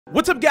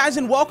What's up, guys,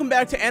 and welcome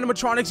back to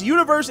Animatronics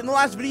Universe. In the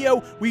last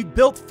video, we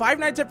built Five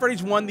Nights at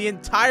Freddy's 1, the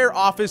entire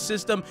office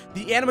system,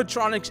 the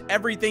animatronics,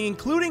 everything,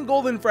 including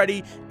Golden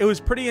Freddy. It was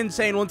pretty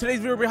insane. Well, in today's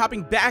video, we're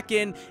hopping back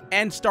in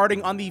and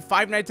starting on the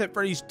Five Nights at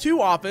Freddy's 2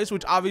 office,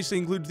 which obviously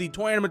includes the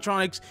toy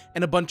animatronics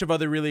and a bunch of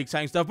other really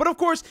exciting stuff. But of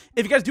course,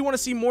 if you guys do want to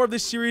see more of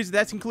this series,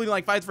 that's including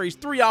like Five Nights at Freddy's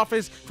 3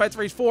 office, Five Nights at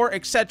Freddy's 4,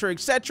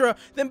 etc.,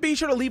 then be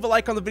sure to leave a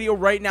like on the video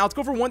right now. Let's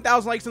go for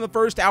 1,000 likes in the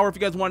first hour if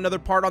you guys want another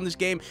part on this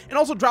game, and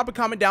also drop a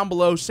comment down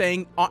below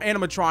saying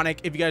animatronic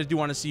if you guys do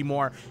want to see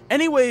more.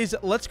 Anyways,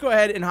 let's go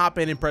ahead and hop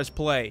in and press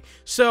play.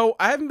 So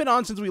I haven't been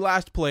on since we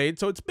last played,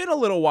 so it's been a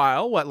little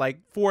while, what, like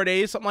 4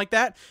 days, something like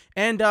that.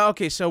 And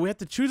okay, so we have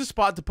to choose a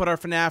spot to put our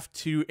FNAF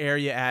 2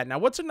 area at. Now,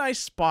 what's a nice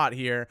spot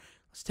here?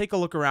 Let's take a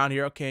look around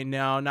here. Okay,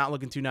 no, not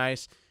looking too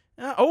nice.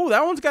 Oh,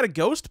 that one's got a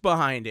ghost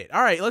behind it.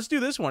 All right, let's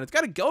do this one. It's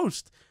got a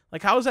ghost.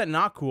 Like, how is that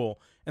not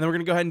cool? And then we're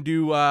gonna go ahead and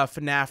do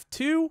FNAF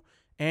 2,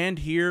 and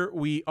here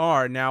we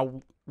are.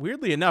 Now,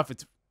 weirdly enough,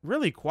 it's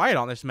really quiet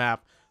on this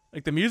map.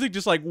 Like, the music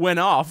just, like, went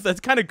off. That's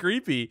kind of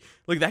creepy.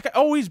 Like, that guy...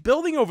 Oh, he's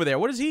building over there.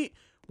 What is he...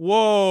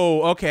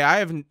 Whoa. Okay, I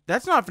haven't...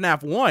 That's not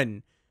FNAF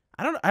 1.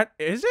 I don't...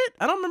 Is it?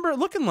 I don't remember it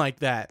looking like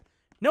that.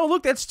 No,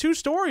 look, that's 2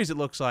 stories, it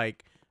looks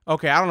like.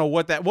 Okay, I don't know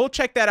what that... We'll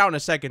check that out in a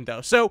second,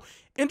 though. So,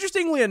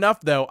 interestingly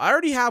enough, though, I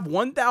already have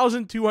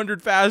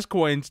 1,200 Faz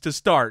coins to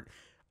start.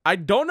 I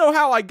don't know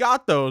how I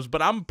got those,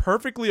 but I'm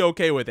perfectly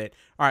okay with it.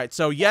 All right,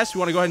 so, yes, we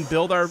want to go ahead and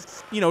build our,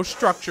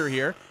 structure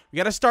here. We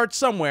got to start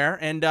somewhere,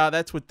 and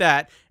that's with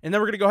that. And then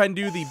we're going to go ahead and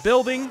do the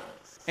building.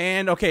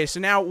 And, okay,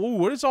 so now, ooh,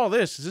 what is all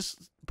this? Is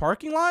this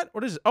parking lot?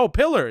 What is it? Oh,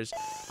 pillars.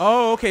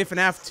 Oh, okay,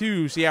 FNAF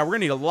 2. So, yeah, we're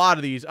going to need a lot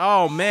of these.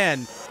 Oh,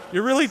 man.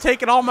 You're really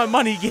taking all my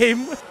money,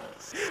 game.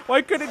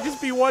 Why couldn't it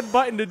just be one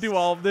button to do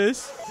all of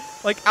this?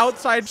 Like,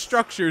 outside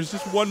structures,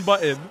 just one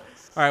button.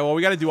 All right, well,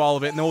 we got to do all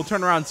of it, and then we'll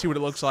turn around and see what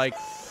it looks like.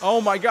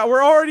 Oh, my God.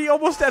 We're already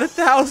almost at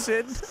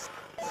 1,000.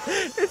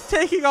 It's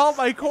taking all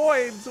my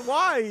coins.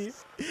 Why?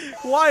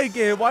 Why,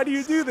 game? Why do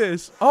you do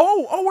this?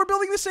 Oh, we're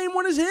building the same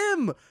one as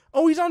him.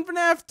 Oh, he's on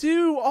FNAF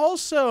 2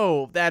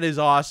 also. That is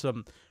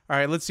awesome. All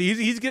right, let's see.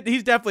 He's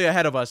definitely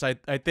ahead of us, I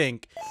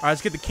think. All right,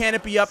 let's get the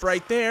canopy up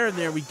right there. And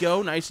there we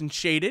go. Nice and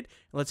shaded.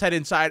 Let's head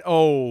inside.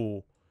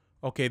 Oh,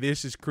 okay,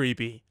 this is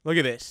creepy. Look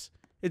at this.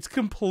 It's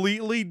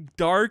completely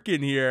dark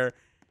in here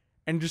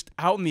and just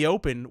out in the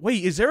open.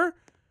 Wait, is there...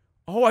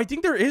 Oh, I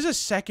think there is a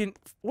second...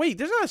 Wait,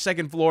 there's not a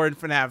second floor in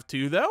FNAF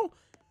 2, though?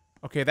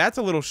 Okay, that's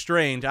a little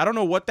strange. I don't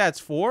know what that's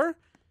for,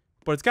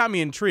 but it's got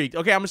me intrigued.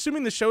 Okay, I'm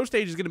assuming the show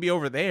stage is going to be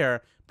over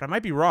there, but I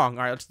might be wrong.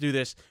 All right, let's do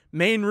this.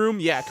 Main room.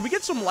 Yeah, can we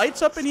get some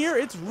lights up in here?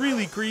 It's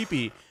really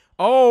creepy.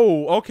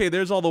 Oh, okay,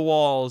 there's all the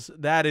walls.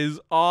 That is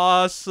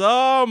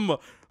awesome.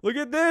 Look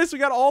at this. We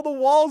got all the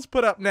walls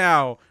put up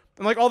now.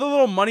 And, like, all the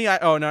little money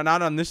oh, no,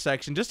 not on this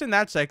section. Just in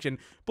that section.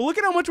 But look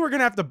at how much we're going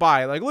to have to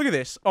buy. Like, look at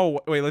this. Oh,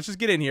 wait, let's just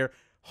get in here.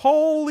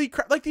 Holy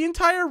crap. Like, the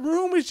entire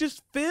room is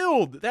just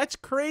filled. That's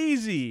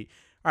crazy.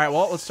 All right,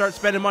 well, let's start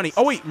spending money.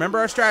 Oh, wait, remember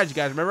our strategy,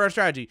 guys. Remember our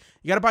strategy.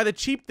 You got to buy the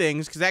cheap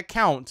things because that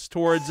counts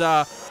towards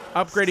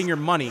upgrading your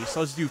money.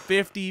 So let's do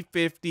 50,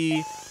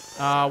 50.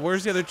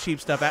 Where's the other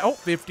cheap stuff at? Oh,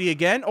 50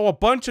 again. Oh, a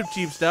bunch of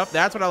cheap stuff.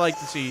 That's what I like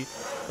to see.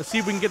 Let's see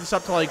if we can get this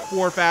up to like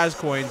 4 Faz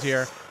coins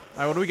here. All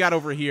right, what do we got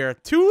over here?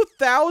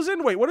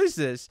 2,000? Wait, what is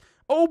this?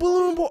 Oh,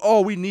 Balloon Boy. Oh,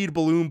 we need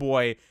Balloon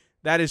Boy.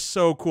 That is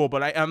so cool,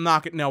 but I'm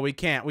not gonna... No, we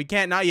can't. We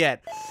can't, not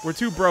yet. We're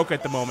too broke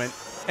at the moment.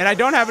 And I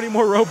don't have any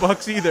more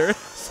Robux either.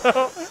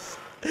 So...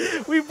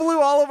 We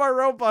blew all of our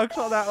Robux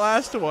on that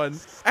last one.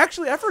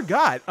 Actually, I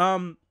forgot.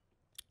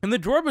 In the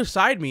drawer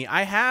beside me,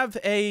 I have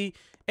a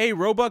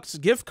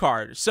Robux gift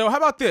card. So how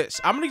about this?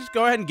 I'm going to just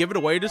go ahead and give it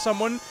away to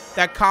someone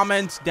that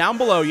comments down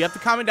below. You have to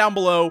comment down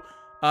below,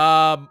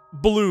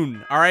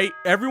 balloon, all right?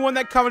 Everyone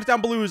that comments down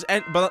balloon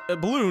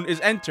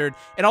is entered.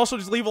 And also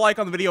just leave a like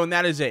on the video, and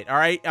that is it, all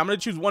right? I'm going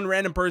to choose one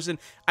random person.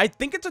 I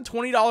think it's a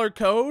 $20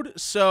 code.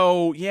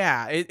 So,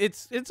 yeah,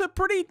 it's a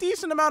pretty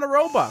decent amount of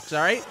Robux,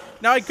 all right?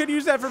 Now, I could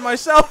use that for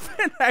myself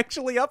and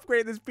actually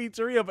upgrade this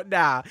pizzeria, but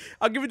nah.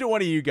 I'll give it to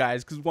one of you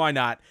guys, because why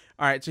not?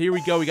 All right, so here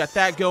we go. We got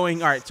that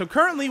going. All right, so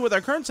currently with our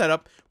current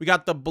setup, we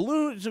got the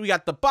balloons, we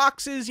got the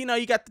boxes,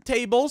 you got the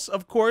tables,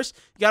 of course.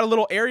 You got a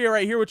little area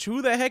right here, which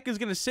who the heck is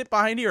going to sit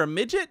behind here? A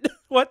midget?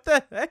 What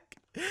the heck?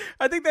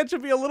 I think that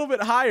should be a little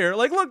bit higher.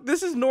 Like, look,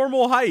 this is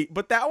normal height,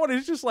 but that one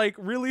is just, like,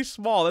 really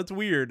small. That's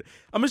weird.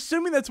 I'm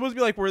assuming that's supposed to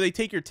be, like, where they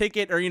take your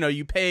ticket or,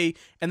 you pay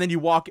and then you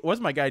walk.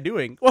 What's my guy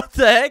doing? What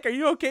the heck? Are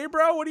you okay,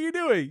 bro? What are you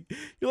doing?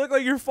 You look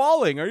like you're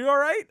falling. Are you all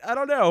right? I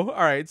don't know.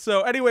 All right.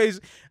 So,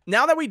 anyways,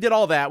 now that we did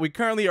all that, we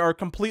currently are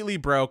completely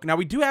broke. Now,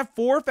 we do have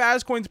 4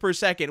 Faz coins per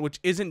second, which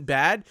isn't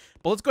bad,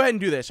 but let's go ahead and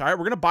do this. All right.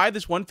 We're going to buy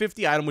this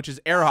 150 item, which is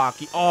air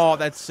hockey. Oh,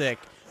 that's sick.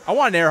 I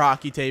want an air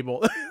hockey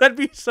table. That'd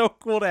be so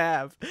cool to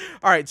have.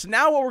 All right, so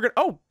now what we're going to...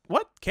 Oh,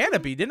 what?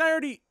 Canopy. Didn't I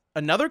already...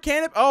 Another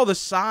canopy? Oh, the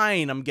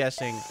sign, I'm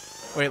guessing.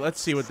 Wait,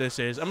 let's see what this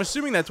is. I'm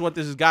assuming that's what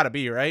this has got to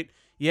be, right?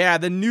 Yeah,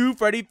 the new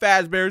Freddy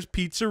Fazbear's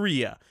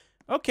Pizzeria.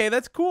 Okay,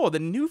 that's cool. The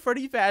new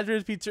Freddy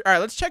Fazbear's Pizzeria. All right,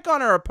 let's check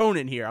on our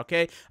opponent here,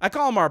 okay? I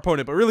call him our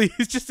opponent, but really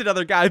he's just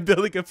another guy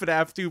building a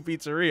FNAF 2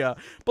 pizzeria.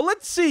 But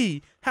let's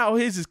see how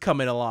his is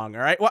coming along,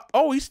 all right? Well,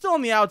 oh, he's still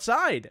on the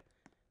outside.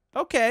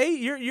 Okay,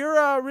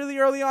 you're really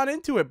early on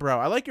into it, bro.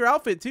 I like your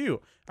outfit,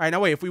 too. All right, now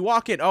wait, if we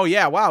walk in... Oh,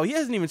 yeah, wow, he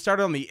hasn't even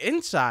started on the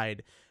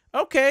inside.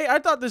 Okay, I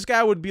thought this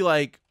guy would be,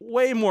 like,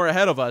 way more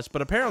ahead of us,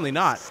 but apparently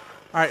not.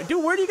 All right,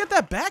 dude, where do you get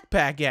that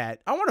backpack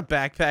at? I want a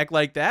backpack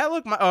like that.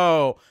 Look,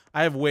 oh,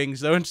 I have wings,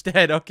 though,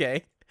 instead.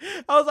 Okay.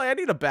 I was like, I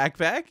need a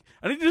backpack.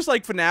 I need to just,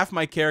 like, FNAF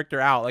my character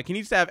out. Like, he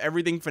needs to have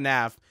everything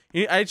FNAF.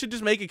 I should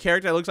just make a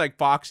character that looks like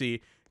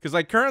Foxy. Because,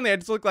 like, currently I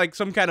just look like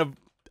some kind of,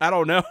 I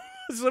don't know,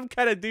 some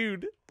kind of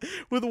dude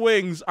with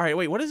wings. All right,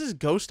 wait, what is this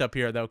ghost up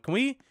here, though? Can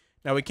we?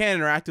 No, we can't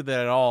interact with it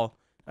at all.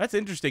 That's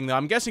interesting, though.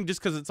 I'm guessing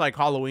just because it's, like,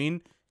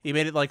 Halloween, he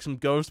made it, like, some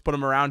ghosts, put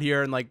them around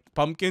here, and, like,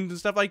 pumpkins and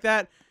stuff like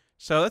that.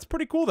 So that's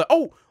pretty cool, though.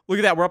 Oh, look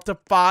at that. We're up to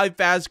 5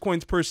 Faz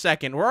coins per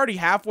second. We're already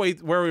halfway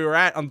where we were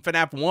at on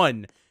FNAF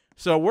 1.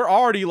 So we're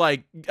already,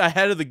 like,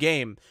 ahead of the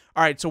game.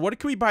 All right, so what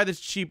can we buy this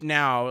cheap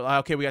now?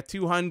 Okay, we got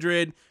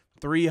 200,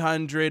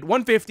 300,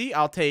 150.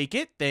 I'll take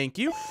it. Thank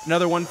you.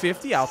 Another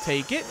 150. I'll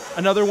take it.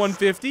 Another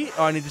 150.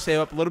 Oh, I need to save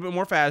up a little bit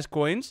more Faz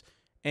coins.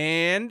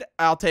 And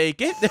I'll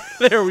take it.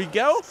 There we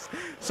go.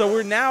 So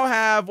we now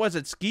have, what's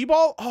it, skee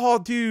ball? Oh,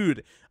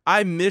 dude.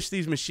 I miss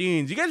these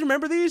machines. You guys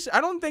remember these?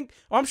 I don't think...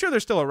 Well, I'm sure they're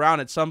still around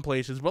at some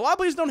places, but a lot of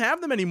places don't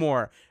have them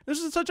anymore. This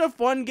is such a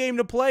fun game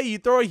to play. You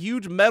throw a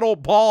huge metal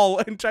ball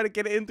and try to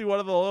get it in through one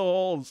of the little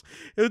holes.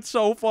 It's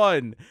so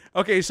fun.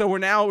 Okay, so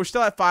we're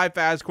still at 5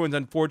 Faz coins,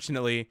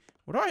 unfortunately.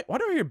 What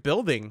do I hear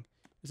building?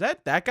 Is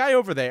that guy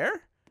over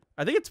there?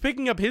 I think it's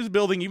picking up his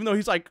building, even though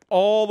he's like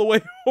all the way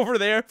over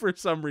there for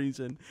some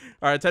reason.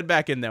 All right, let's head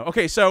back in though.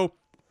 Okay, so...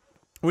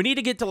 we need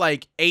to get to,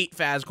 like, 8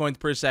 Faz coins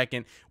per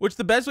second, which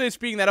the best way of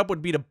speeding that up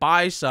would be to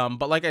buy some.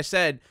 But like I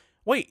said,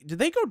 wait, did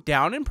they go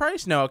down in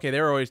price? No, okay, they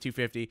were always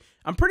 250.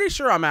 I'm pretty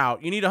sure I'm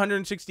out. You need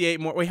 168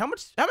 more. Wait, how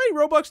many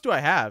Robux do I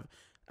have?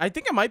 I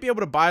think I might be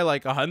able to buy,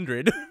 like,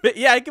 100.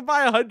 Yeah, I can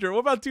buy 100. What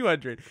about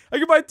 200? I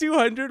can buy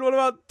 200. What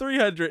about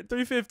 300?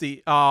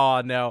 350?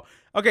 Oh, no.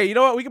 Okay, you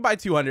know what? We can buy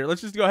 200.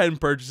 Let's just go ahead and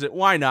purchase it.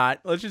 Why not?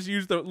 Let's just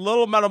use the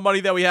little amount of money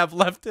that we have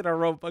left in our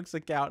Robux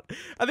account.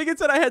 I think it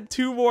said I had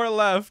 2 more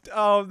left.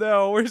 Oh,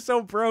 no. We're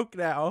so broke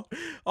now.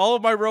 All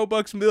of my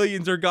Robux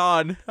millions are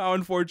gone. How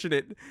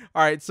unfortunate.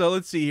 All right, so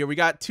let's see here. We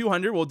got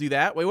 200. We'll do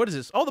that. Wait, what is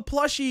this? Oh, the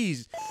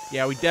plushies.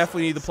 Yeah, we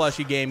definitely need the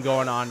plushie game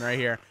going on right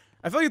here.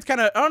 I feel like it's kind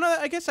of, I don't know,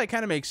 I guess that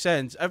kind of makes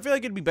sense. I feel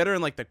like it'd be better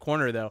in, like, the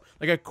corner, though.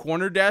 Like a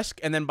corner desk,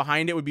 and then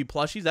behind it would be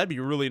plushies. That'd be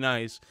really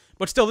nice.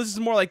 But still, this is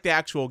more like the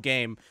actual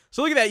game.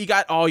 So look at that. You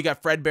got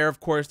Fredbear, of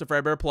course, the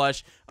Fredbear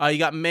plush. You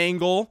got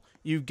Mangle.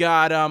 You've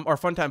got, or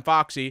Funtime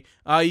Foxy.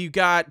 You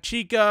got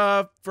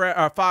Chica,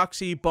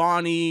 Foxy,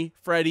 Bonnie,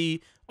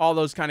 Freddy, all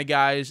those kind of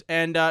guys.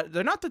 And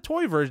they're not the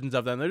toy versions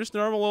of them. They're just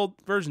normal little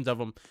versions of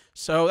them.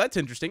 So that's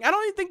interesting. I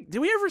don't even think, did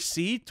we ever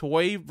see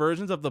toy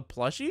versions of the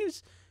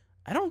plushies?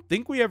 I don't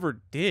think we ever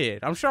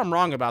did. I'm sure I'm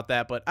wrong about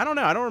that, but I don't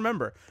know. I don't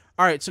remember.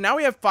 All right, so now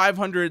we have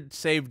 500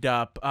 saved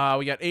up.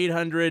 We got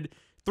 800,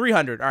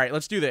 300. All right,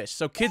 let's do this.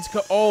 So Kids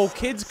Cove.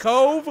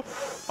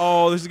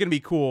 Oh, this is going to be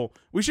cool.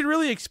 We should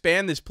really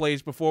expand this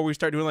place before we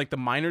start doing, like, the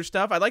minor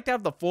stuff. I'd like to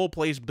have the full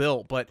place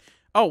built, but...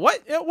 Oh,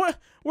 what?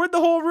 Where'd the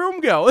whole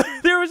room go?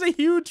 There was a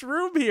huge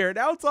room here.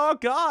 Now it's all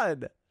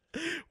gone.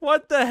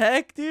 What the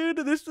heck, dude?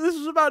 This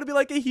was about to be,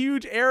 like, a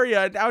huge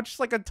area, and now it's just,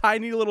 like, a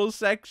tiny little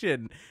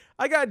section.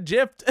 I got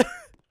gypped.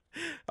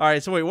 All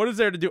right, so wait, what is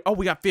there to do? Oh,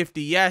 we got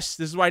 50. Yes,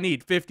 this is what I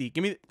need. 50.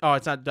 Give me... Oh,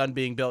 it's not done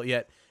being built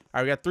yet. All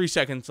right, we got 3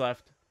 seconds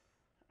left.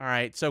 All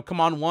right, so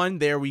come on, 1.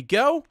 There we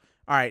go.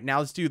 All right, now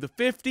let's do the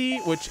 50,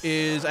 which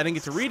is... I didn't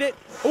get to read it.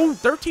 Oh,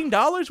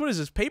 $13? What is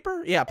this,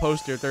 paper? Yeah,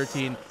 poster,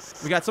 13.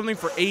 We got something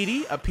for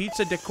 80, a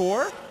pizza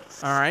decor.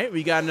 All right,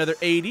 we got another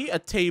 80, a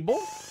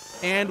table.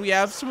 And we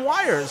have some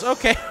wires.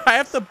 Okay, I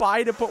have to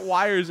buy to put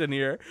wires in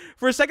here.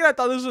 For a second, I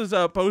thought this was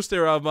a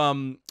poster of...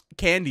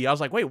 candy. I was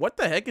like, wait, what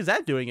the heck is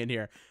that doing in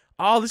here?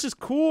 Oh, this is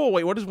cool.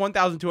 Wait, what is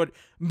 1,200?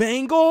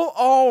 Mangle?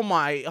 Oh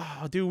my,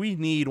 oh, dude, we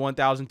need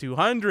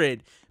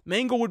 1,200.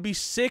 Mangle would be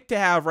sick to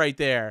have right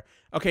there.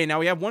 Okay, now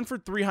we have one for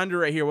 300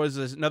 right here. What is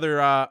this?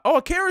 Another, oh,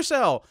 a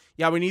carousel.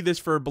 Yeah, we need this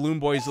for Balloon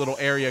Boy's little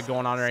area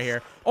going on right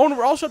here. Oh, and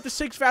we're also up to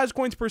 6 Faz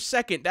coins per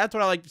second. That's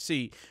what I like to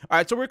see. All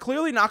right, so we're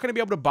clearly not going to be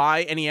able to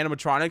buy any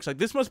animatronics. Like,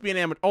 this must be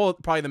an oh,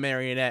 probably the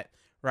marionette,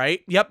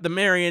 right? Yep, the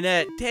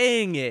marionette.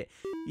 Dang it.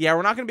 Yeah,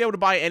 we're not going to be able to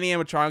buy any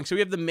animatronics. So we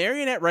have the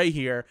marionette right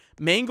here,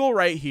 Mangle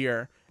right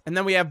here, and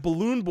then we have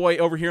Balloon Boy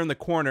over here in the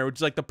corner, which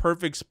is like the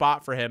perfect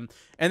spot for him.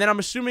 And then I'm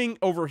assuming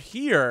over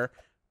here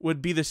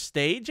would be the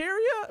stage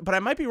area, but I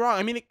might be wrong.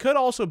 I mean, it could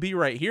also be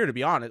right here, to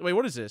be honest. Wait,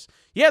 what is this?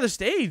 Yeah, the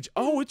stage.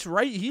 Oh, it's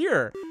right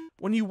here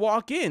when you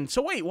walk in.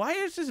 So wait, why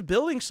is this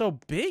building so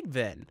big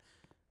then?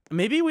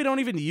 Maybe we don't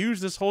even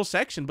use this whole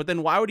section, but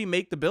then why would he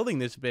make the building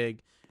this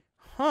big?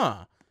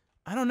 Huh.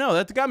 I don't know.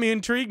 That got me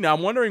intrigued now.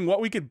 I'm wondering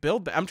what we could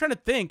build. I'm trying to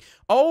think.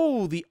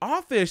 Oh, the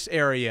office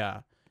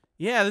area.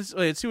 Yeah,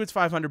 let's see what's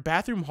 500.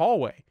 Bathroom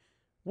hallway.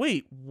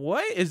 Wait,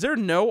 what? Is there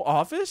no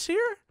office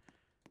here?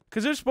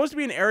 Because there's supposed to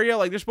be an area,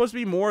 like, there's supposed to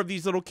be more of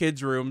these little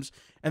kids' rooms,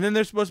 and then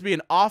there's supposed to be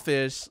an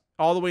office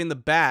all the way in the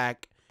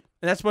back,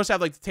 and that's supposed to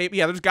have, like, the tape.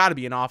 Yeah, there's got to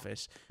be an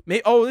office.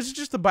 Oh, this is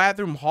just the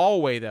bathroom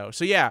hallway, though.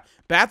 So, yeah,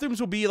 bathrooms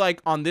will be,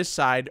 like, on this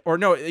side, or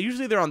no,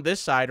 usually they're on this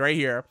side right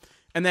here,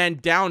 and then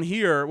down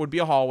here would be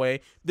a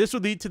hallway. This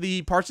would lead to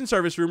the parts and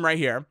service room right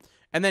here,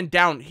 and then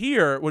down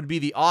here would be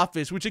the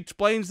office, which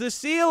explains the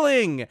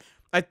ceiling,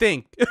 I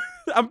think.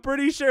 I'm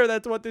pretty sure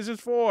that's what this is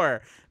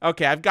for.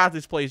 Okay, I've got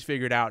this place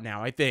figured out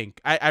now, I think.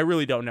 I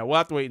really don't know. We'll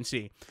have to wait and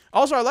see.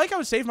 Also, I like how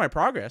it saved my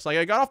progress. Like,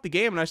 I got off the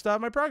game and I still have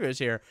my progress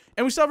here.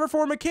 And we still have our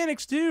 4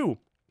 mechanics, too.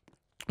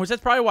 Which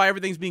that's probably why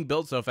everything's being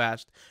built so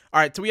fast. All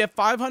right, so we have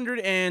 500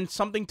 and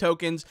something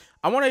tokens.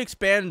 I want to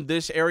expand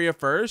this area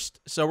first.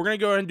 So we're going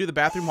to go ahead and do the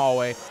bathroom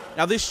hallway.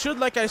 Now, this should,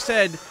 like I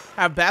said,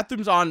 have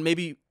bathrooms on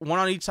maybe one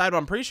on each side. But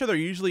I'm pretty sure they're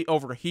usually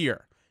over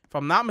here. If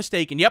I'm not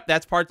mistaken, yep,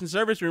 that's parts and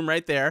service room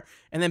right there.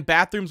 And then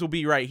bathrooms will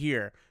be right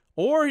here.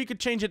 Or you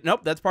could change it.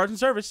 Nope, that's parts and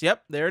service.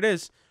 Yep, there it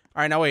is.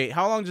 All right, now wait.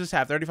 How long does this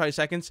have? 35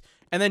 seconds.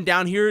 And then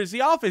down here is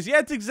the office. Yeah,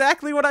 it's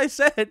exactly what I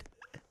said.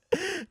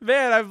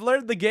 Man, I've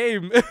learned the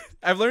game.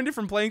 I've learned it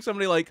from playing so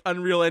many, like,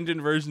 Unreal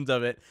Engine versions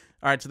of it.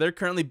 All right, so they're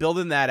currently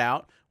building that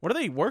out. What are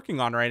they working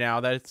on right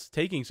now that it's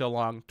taking so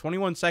long?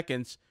 21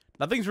 seconds.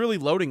 Nothing's really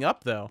loading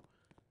up, though.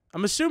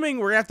 I'm assuming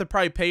we're going to have to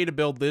probably pay to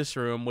build this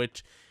room,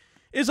 which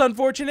is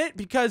unfortunate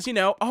because, you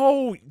know,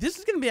 oh, this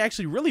is going to be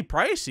actually really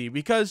pricey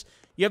because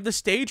you have the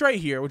stage right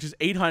here, which is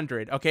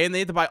 800, okay, and they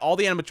have to buy all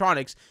the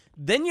animatronics.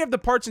 Then you have the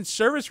parts and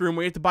service room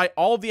where you have to buy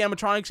all of the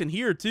animatronics in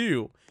here,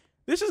 too.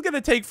 This is going to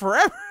take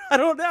forever. I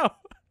don't know.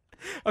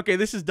 Okay,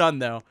 this is done,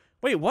 though.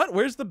 Wait, what?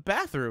 Where's the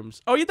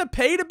bathrooms? Oh, you have to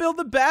pay to build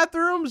the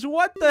bathrooms?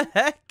 What the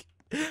heck?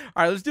 All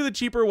right, let's do the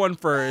cheaper one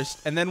first,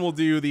 and then we'll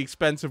do the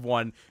expensive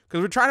one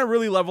because we're trying to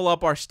really level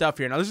up our stuff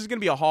here. Now, this is going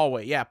to be a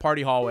hallway. Yeah,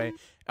 party hallway.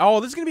 Oh,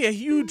 this is going to be a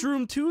huge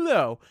room, too,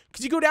 though.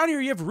 Because you go down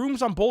here, you have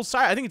rooms on both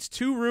sides. I think it's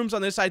 2 rooms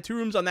on this side, 2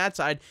 rooms on that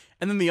side,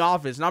 and then the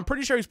office. And I'm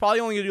pretty sure he's probably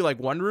only going to do, like,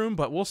 1 room,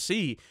 but we'll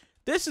see.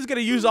 This is going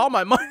to use all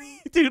my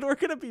money. Dude, we're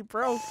going to be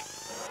broke.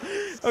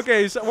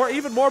 Okay, so we're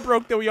even more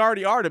broke than we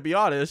already are, to be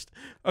honest.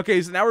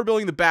 Okay, so now we're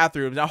building the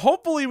bathrooms. Now,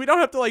 hopefully, we don't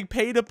have to, like,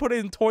 pay to put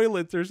in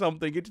toilets or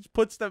something. It just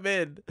puts them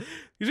in.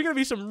 These are going to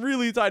be some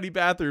really tiny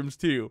bathrooms,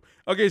 too.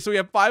 Okay, so we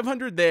have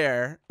 500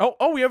 there.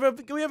 Oh, we have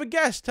a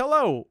guest.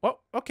 Hello. Oh,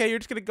 okay, you're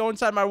just going to go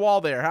inside my wall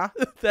there, huh?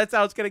 That's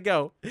how it's going to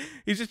go.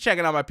 He's just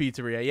checking out my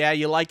pizzeria. Yeah,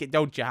 you like it,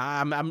 don't you?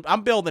 Huh?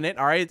 I'm building it,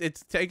 all right?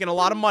 It's taking a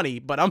lot of money,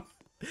 but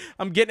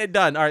I'm getting it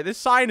done. All right, this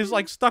sign is,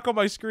 like, stuck on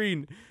my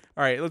screen.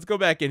 All right, let's go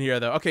back in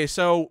here, though. Okay,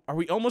 so are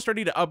we almost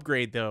ready to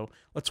upgrade, though?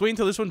 Let's wait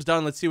until this one's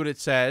done. Let's see what it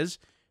says.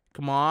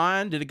 Come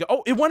on. Did it go?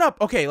 Oh, it went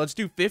up. Okay, let's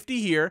do 50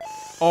 here.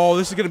 Oh,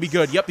 this is going to be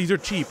good. Yep, these are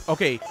cheap.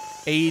 Okay,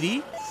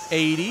 80,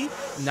 80.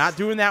 Not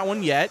doing that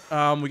one yet.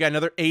 We got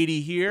another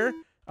 80 here.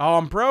 Oh,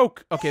 I'm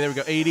broke. Okay, there we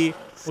go. 80.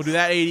 We'll do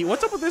that 80.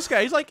 What's up with this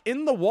guy? He's, like,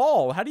 in the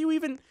wall. How did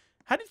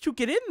you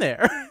get in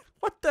there?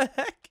 What the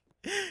heck?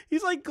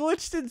 He's, like,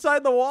 glitched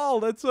inside the wall.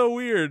 That's so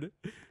weird.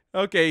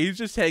 Okay, he's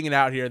just hanging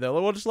out here, though.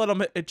 We'll just let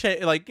him,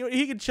 like,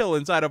 he can chill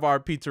inside of our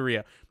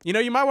pizzeria. You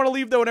know, you might want to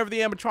leave, though, whenever the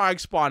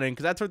animatronics spawn in,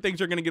 because that's where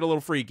things are going to get a little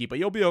freaky, but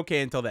you'll be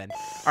okay until then.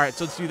 All right,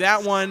 so let's do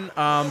that one.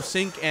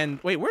 Sink and,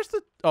 wait, where's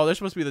the, oh, there's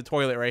supposed to be the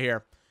toilet right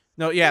here.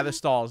 No, yeah, the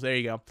stalls. There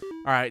you go. All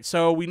right,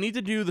 so we need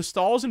to do the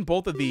stalls in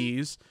both of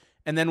these,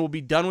 and then we'll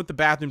be done with the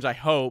bathrooms, I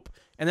hope.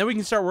 And then we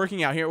can start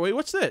working out here. Wait,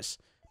 what's this?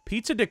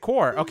 Pizza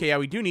decor. Okay, yeah,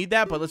 we do need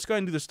that, but let's go ahead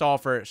and do the stall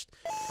first.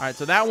 All right,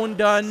 so that one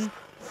done.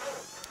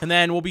 And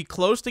then we'll be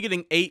close to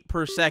getting 8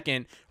 per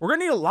second. We're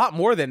going to need a lot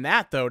more than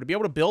that, though, to be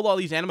able to build all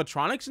these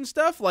animatronics and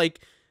stuff.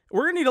 Like,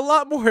 we're going to need a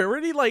lot more. We're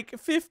going to need, like,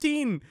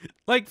 15,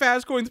 like,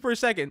 fast coins per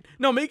second.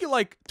 No, make it,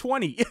 like,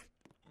 20.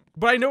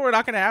 But I know we're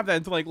not going to have that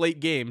until, like, late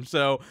game.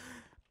 So,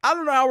 I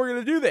don't know how we're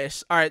going to do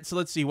this. All right, so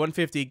let's see.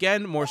 150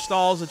 again. More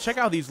stalls. Let's check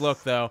out how these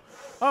look, though.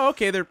 Oh,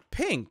 okay, they're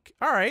pink.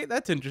 All right,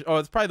 that's interesting. Oh,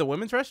 it's probably the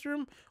women's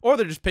restroom? Or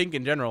they're just pink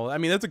in general. I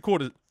mean, that's a cool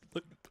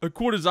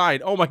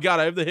design. Oh my god,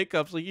 I have the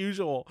hiccups like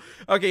usual.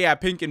 Okay, yeah,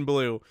 pink and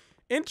blue.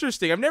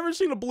 Interesting. I've never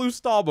seen a blue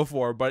stall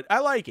before, but I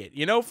like it.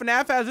 You know,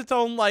 FNAF has its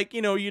own, like,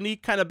 you know,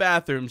 unique kind of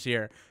bathrooms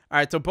here. All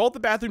right, so both the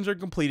bathrooms are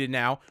completed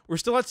now. We're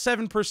still at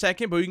 7 per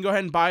second, but we can go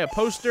ahead and buy a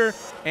poster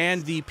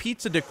and the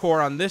pizza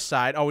decor on this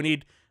side. Oh, we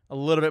need a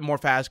little bit more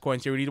fast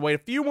coins here. We need to wait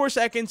a few more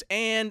seconds,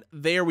 and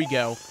there we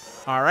go.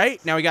 All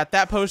right, now we got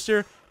that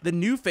poster. The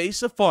new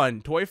face of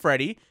fun, Toy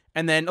Freddy.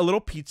 And then a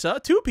little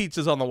pizza. 2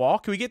 pizzas on the wall.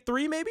 Can we get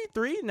 3 maybe?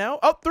 3? No?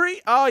 Oh,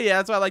 3. Oh, yeah.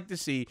 That's what I like to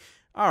see.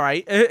 All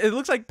right. It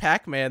looks like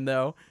Pac-Man,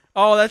 though.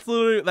 Oh, that's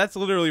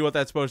literally what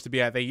that's supposed to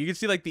be, I think. You can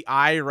see, like, the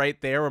eye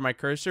right there where my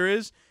cursor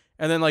is.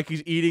 And then, like,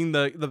 he's eating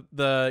the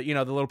you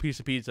know, the little piece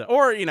of pizza.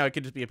 Or, you know, it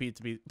could just be a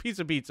piece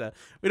of pizza.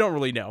 We don't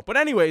really know. But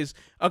anyways,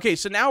 okay,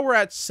 so now we're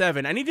at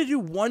 7. I need to do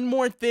one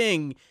more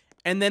thing.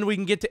 and then we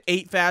can get to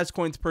 8 Faz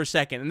coins per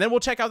second. And then we'll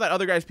check out that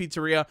other guy's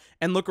pizzeria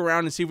and look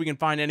around and see if we can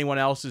find anyone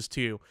else's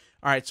too.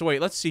 All right, so wait,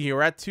 let's see here.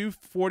 We're at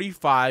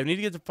 245. We need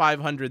to get to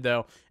 500,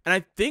 though. And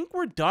I think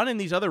we're done in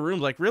these other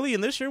rooms. Like, really,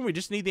 in this room, we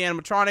just need the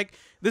animatronic.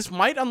 This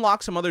might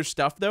unlock some other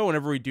stuff, though,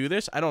 whenever we do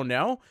this. I don't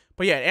know.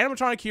 But yeah,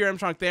 animatronic here,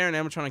 animatronic there, and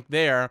animatronic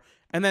there.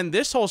 And then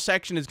this whole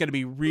section is going to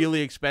be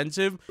really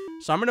expensive.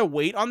 So I'm going to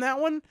wait on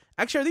that one.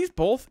 Actually, are these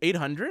both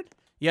 800?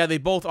 Yeah, they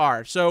both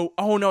are. So,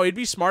 oh, no, it'd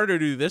be smarter to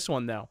do this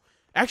one, though.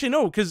 Actually,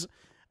 no, because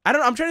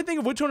I'm trying to think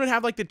of which one would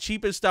have like the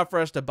cheapest stuff for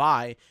us to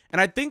buy.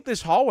 And I think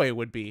this hallway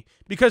would be,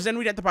 because then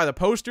we'd have to buy the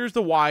posters,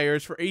 the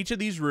wires for each of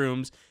these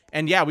rooms.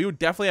 And yeah, we would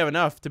definitely have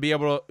enough to be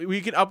able to,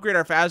 we could upgrade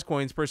our Faz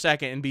coins per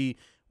second and be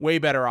way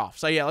better off.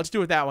 So yeah, let's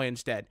do it that way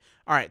instead.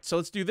 All right, so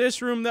let's do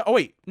this room. Oh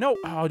wait, no.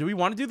 Oh, do we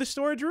want to do the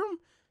storage room?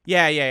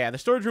 Yeah. The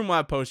storage room will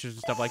have posters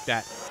and stuff like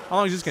that. How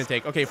long is this going to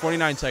take? Okay,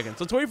 49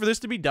 seconds. Let's wait for this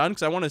to be done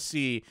because I want to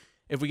see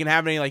if we can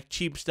have any like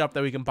cheap stuff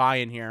that we can buy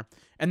in here.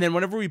 And then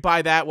whenever we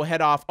buy that, we'll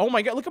head off. Oh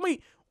my God, look how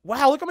many,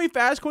 wow, look how many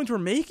Faz coins we're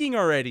making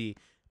already.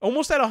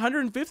 Almost at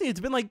 150. It's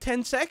been like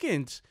 10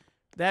 seconds.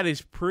 That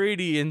is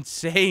pretty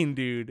insane,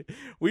 dude.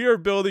 We are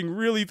building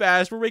really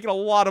fast. We're making a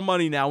lot of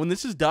money now. When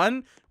this is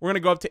done, we're going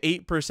to go up to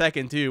 8 per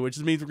second too, which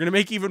means we're going to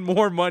make even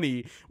more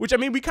money. Which, I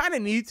mean, we kind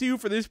of need to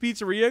for this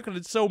pizzeria because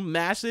it's so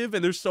massive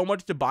and there's so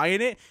much to buy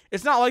in it.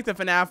 It's not like the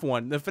FNAF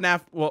one. The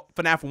FNAF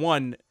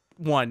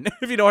 1,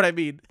 if you know what I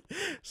mean.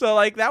 So,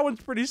 like, that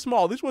one's pretty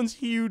small. This one's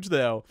huge,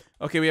 though.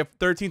 Okay, we have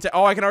 13.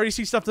 Oh, I can already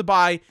see stuff to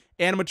buy.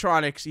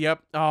 Animatronics.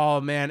 Yep.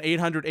 Oh, man.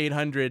 800,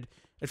 800.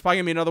 There's probably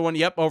going to be another one.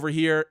 Yep, over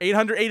here.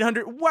 800,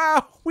 800.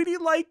 Wow. We need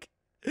like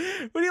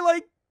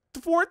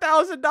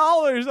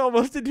 $4,000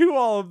 almost to do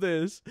all of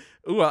this.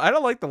 Ooh, I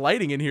don't like the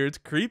lighting in here. It's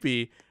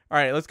creepy. All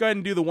right, let's go ahead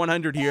and do the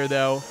 100 here,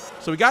 though.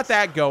 So we got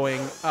that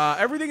going.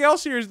 Everything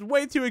else here is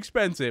way too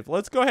expensive.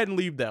 Let's go ahead and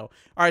leave, though.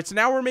 All right, so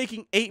now we're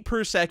making 8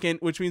 per second,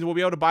 which means we'll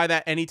be able to buy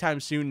that anytime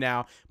soon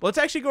now. But let's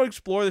actually go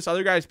explore this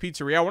other guy's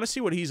pizzeria. I want to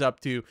see what he's up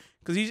to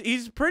because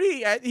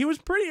he was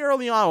pretty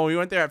early on when we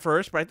went there at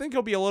first, but I think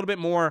he'll be a little bit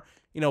more,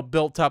 you know,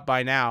 built up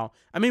by now.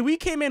 I mean, we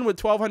came in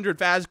with 1,200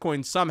 Faz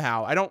coins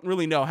somehow. I don't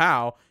really know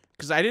how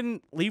because I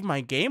didn't leave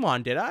my game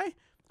on, did I?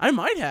 I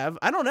might have.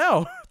 I don't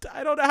know.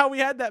 I don't know how we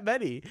had that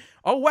many.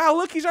 Oh, wow.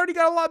 Look, he's already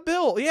got a lot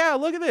built. Yeah,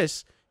 look at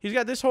this. He's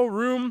got this whole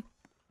room.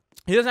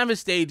 He doesn't have his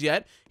stage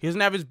yet. He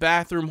doesn't have his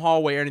bathroom,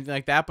 hallway, or anything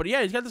like that. But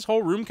yeah, he's got this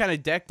whole room kind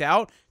of decked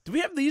out. Do we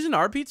have these in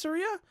our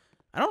pizzeria?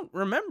 I don't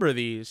remember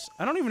these.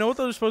 I don't even know what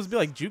those are supposed to be,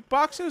 like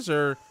jukeboxes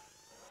or...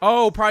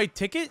 Oh, probably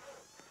ticket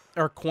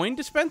or coin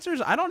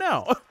dispensers? I don't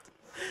know.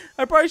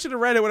 I probably should have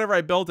read it whenever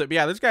I built it. But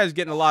yeah, this guy's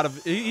getting a lot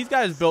of... He's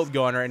got his build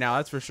going right now,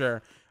 that's for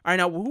sure. All right,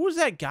 now, who was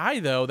that guy,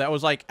 though, that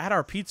was, like, at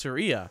our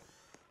pizzeria?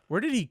 Where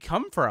did he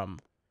come from?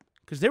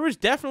 Because there was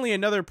definitely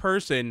another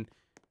person.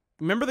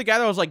 Remember the guy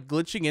that was, like,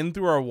 glitching in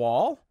through our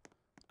wall?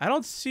 I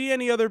don't see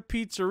any other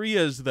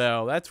pizzerias,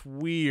 though. That's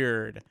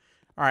weird.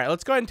 All right,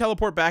 let's go ahead and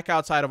teleport back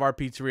outside of our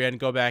pizzeria and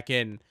go back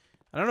in.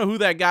 I don't know who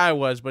that guy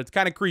was, but it's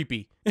kind of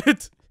creepy.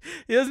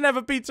 He doesn't have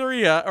a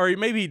pizzeria, or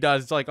maybe he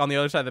does. It's, like, on the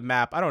other side of the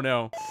map. I don't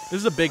know.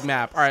 This is a big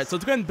map. All right, so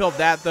let's go ahead and build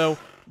that, though.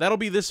 That'll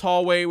be this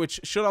hallway, which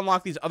should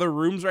unlock these other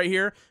rooms right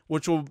here,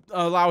 which will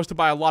allow us to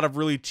buy a lot of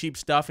really cheap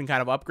stuff and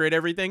kind of upgrade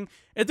everything.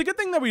 It's a good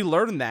thing that we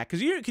learned that, because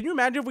can you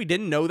imagine if we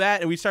didn't know that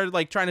and we started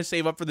like trying to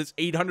save up for this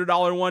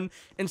 $800 one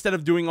instead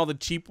of doing all the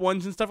cheap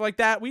ones and stuff like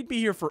that? We'd be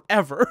here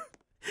forever.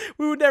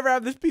 We would never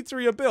have this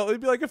pizzeria built. It'd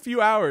be like a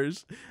few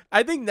hours.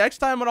 I think next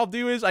time what I'll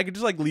do is I could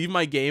just like leave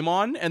my game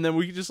on and then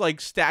we could just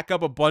like stack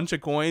up a bunch of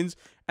coins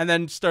and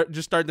then start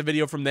the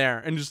video from there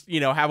and just, you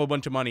know, have a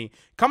bunch of money.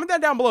 Comment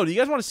that down below. Do you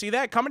guys want to see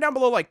that? Comment down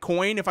below like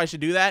coin if I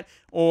should do that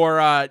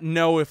or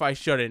no if I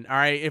shouldn't. All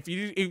right. If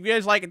you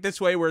guys like it this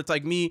way where it's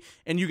like me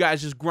and you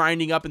guys just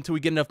grinding up until we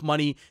get enough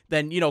money,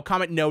 then, you know,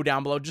 comment no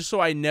down below just so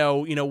I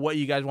know, you know, what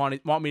you guys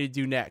want me to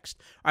do next.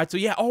 All right. So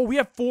yeah. Oh, we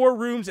have 4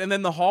 rooms and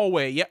then the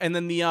hallway. Yeah. And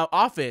then the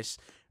office.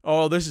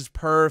 Oh, this is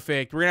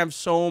perfect. We're going to have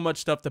so much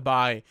stuff to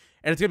buy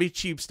and it's going to be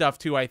cheap stuff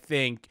too, I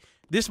think.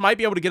 This might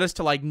be able to get us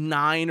to like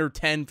 9 or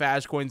 10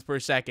 Faz coins per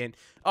second.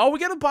 Oh, we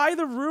got to buy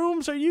the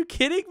rooms. Are you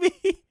kidding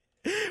me?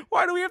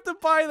 Why do we have to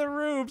buy the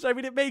rooms? I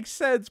mean, it makes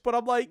sense, but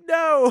I'm like,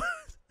 no.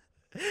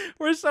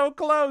 We're so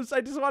close.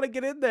 I just want to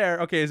get in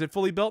there. Okay, is it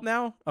fully built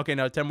now? Okay,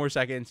 no, 10 more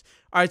seconds.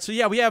 All right, so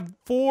yeah, we have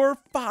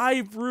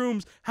 5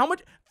 rooms. How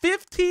much?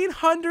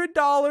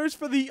 $1,500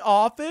 for the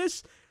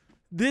office?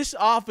 This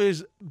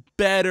office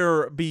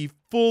better be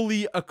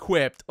fully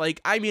equipped.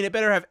 Like, I mean, it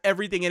better have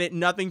everything in it,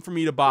 nothing for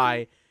me to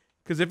buy.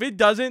 Because if it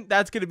doesn't,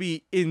 that's going to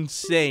be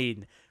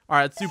insane. All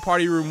right, let's do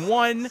party room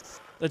 1.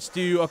 Let's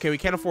do, okay, we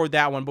can't afford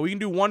that one, but we can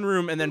do 1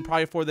 room and then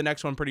probably afford the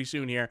next one pretty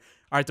soon here.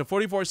 All right, so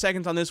 44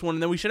 seconds on this one,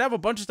 and then we should have a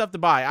bunch of stuff to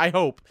buy, I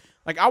hope.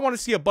 Like, I want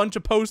to see a bunch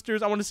of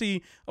posters. I want to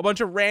see a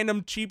bunch of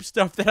random cheap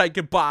stuff that I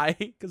could buy,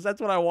 because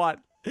that's what I want.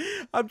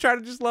 I'm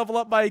trying to just level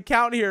up my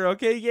account here,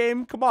 okay,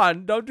 game? Come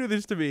on, don't do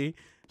this to me.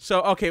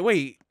 So, okay,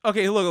 wait.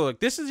 Okay, look.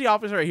 This is the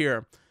office right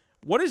here.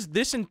 What is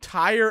this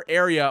entire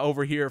area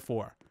over here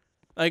for?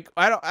 Like,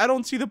 I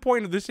don't see the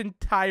point of this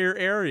entire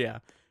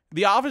area.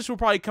 the office will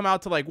probably come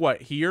out to like,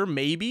 what, here,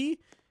 maybe?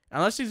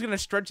 Unless he's going to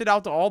stretch it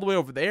out to all the way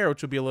over there,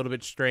 which would be a little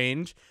bit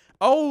strange.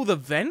 Oh, the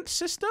vent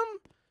system?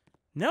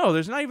 No,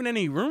 there's not even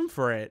any room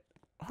for it.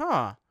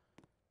 Huh.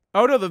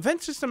 Oh, no, the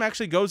vent system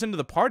actually goes into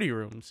the party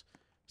rooms.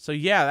 So,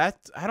 yeah,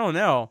 that's, I don't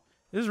know.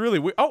 This is really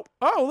weird. Oh,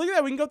 look at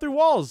that. We can go through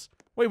walls.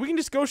 Wait, we can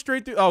just go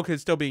straight through. Oh, okay,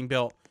 it's still being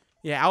built.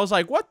 Yeah, I was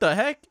like, what the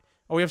heck?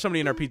 Oh, we have somebody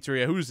in our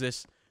pizzeria. Who's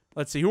this?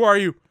 Let's see. Who are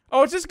you?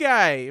 Oh, it's this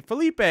guy,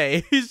 Felipe.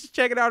 He's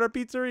checking out our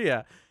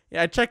pizzeria.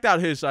 Yeah, I checked out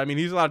his, so I mean,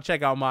 he's allowed to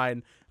check out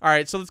mine. All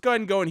right, so let's go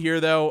ahead and go in here,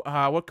 though.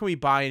 What can we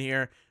buy in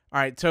here? All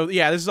right, so,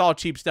 yeah, this is all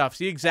cheap stuff.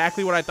 See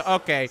exactly what I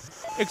thought. Okay,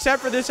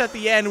 except for this at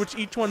the end, which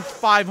each one's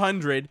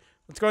 500.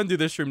 Let's go ahead and do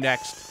this room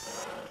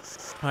next.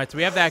 All right, so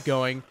we have that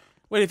going.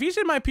 Wait, if he's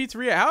in my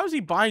pizzeria, how is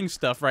he buying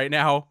stuff right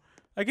now?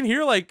 I can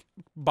hear, like,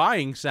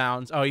 buying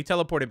sounds. Oh, he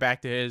teleported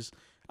back to his.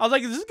 I was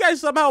like, is this guy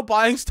somehow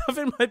buying stuff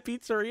in my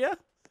pizzeria?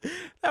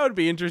 That would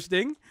be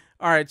interesting.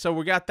 All right, so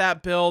we got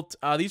that built.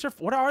 These are,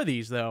 what are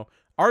these, though?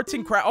 Arts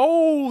and crafts.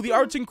 Oh, the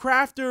arts and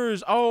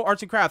crafters. Oh,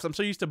 arts and crafts. I'm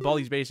so used to all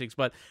these basics,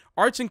 but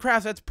arts and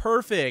crafts, that's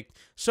perfect.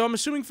 So I'm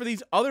assuming for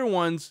these other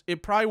ones,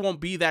 it probably won't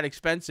be that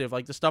expensive.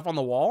 Like the stuff on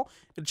the wall,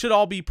 it should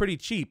all be pretty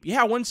cheap.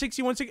 Yeah,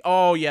 160, 160.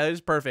 Oh, yeah, that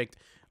is perfect.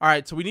 All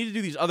right, so we need to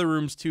do these other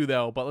rooms too,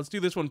 though, but let's do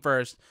this one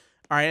first.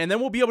 All right, and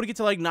then we'll be able to get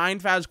to like 9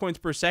 FAS coins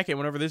per second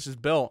whenever this is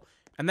built.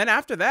 And then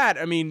after that,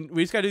 I mean,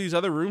 we just got to do these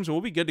other rooms and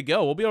we'll be good to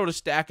go. We'll be able to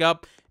stack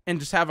up and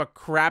just have a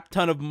crap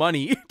ton of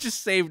money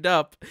just saved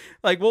up.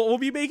 Like, we'll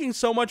be making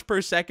so much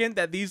per second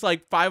that these,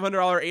 like, $500,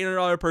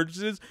 $800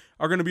 purchases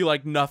are going to be,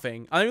 like,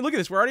 nothing. I mean, look at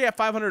this. We're already at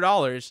 $500.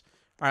 All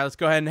right, let's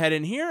go ahead and head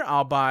in here.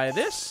 I'll buy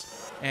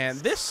this and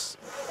this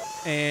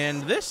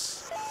and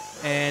this.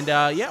 And,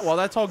 yeah, while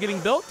that's all getting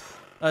built,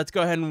 let's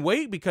go ahead and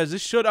wait because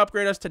this should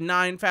upgrade us to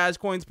 9 FAS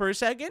coins per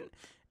second.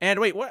 And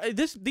wait, what?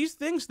 These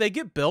things, they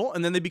get built,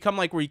 and then they become,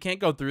 like, where you can't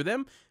go through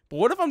them. But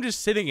what if I'm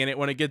just sitting in it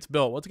when it gets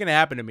built? What's going to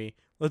happen to me?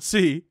 Let's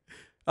see.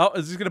 Oh,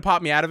 is this going to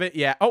pop me out of it?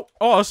 Yeah. Oh,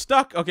 I was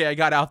stuck. Okay, I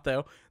got out,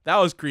 though. That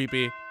was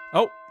creepy.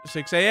 Oh,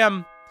 6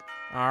 a.m.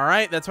 All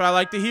right, that's what I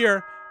like to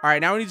hear. All right,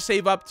 now we need to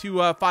save up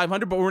to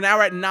 500, but we're now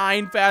at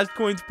 9 fast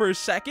coins per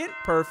second.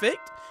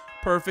 Perfect.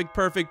 Perfect,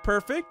 perfect,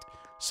 perfect.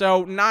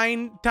 So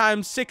 9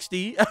 times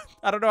 60.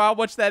 I don't know how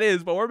much that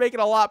is, but we're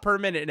making a lot per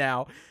minute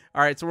now.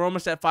 All right, so we're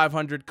almost at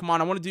 500. Come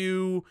on, I want to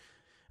do...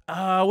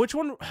 which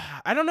one?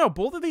 I don't know.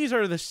 Both of these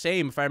are the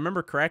same, if I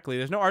remember correctly.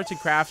 There's no arts and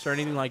crafts or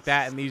anything like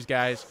that in these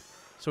guys,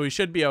 so we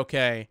should be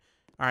okay.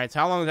 All right,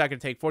 so how long is that going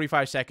to take?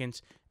 45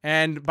 seconds.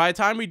 And by the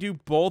time we do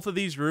both of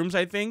these rooms,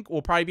 I think,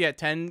 we'll probably be at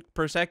 10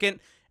 per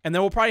second. And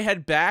then we'll probably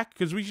head back,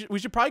 because we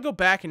should probably go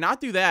back and not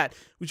do that.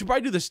 We should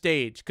probably do the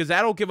stage, because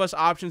that'll give us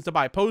options to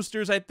buy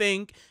posters, I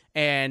think,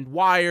 and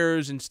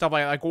wires and stuff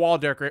like wall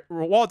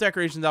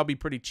decorations. That'll be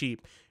pretty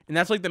cheap. And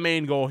that's like the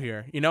main goal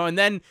here, you know? And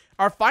then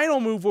our final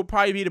move will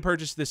probably be to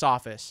purchase this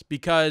office,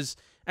 because...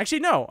 Actually,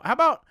 no. How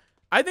about...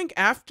 I think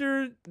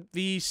after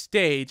the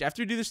stage,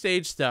 after we do the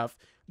stage stuff,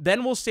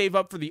 then we'll save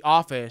up for the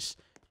office.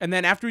 And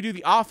then after we do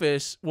the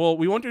office, well,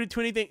 we won't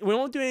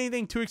do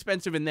anything too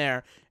expensive in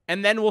there.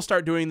 And then we'll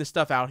start doing the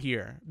stuff out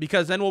here,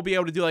 because then we'll be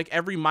able to do like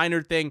every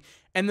minor thing.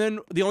 And then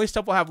the only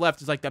stuff we'll have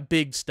left is like the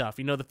big stuff,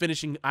 you know, the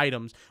finishing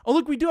items. Oh,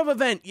 look, we do have a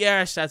vent.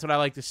 Yes, that's what I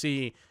like to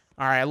see.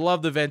 All right, I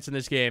love the vents in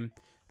this game.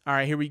 All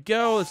right, here we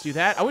go. Let's do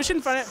that. I wish in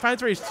Final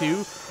Fantasy 2,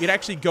 you could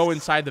actually go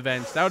inside the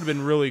vents. That would have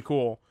been really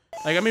cool.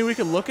 Like, I mean, we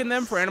could look in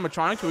them for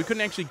animatronics, but we couldn't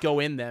actually go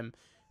in them.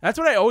 That's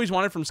what I always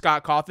wanted from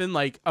Scott Cawthon,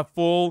 like a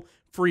full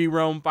free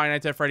roam Five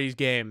Nights at Freddy's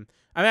game.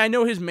 I mean, I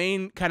know his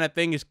main kind of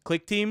thing is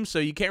click team, so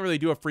you can't really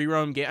do a free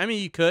roam game. I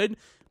mean, you could,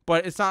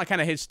 but it's not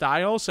kind of his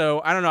style.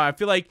 So I don't know. I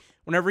feel like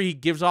whenever he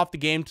gives off the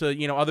game to,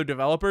 you know, other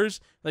developers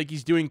like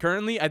he's doing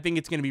currently, I think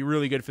it's going to be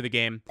really good for the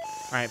game.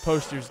 All right,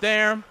 posters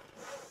there.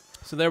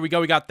 So there we go.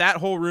 We got that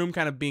whole room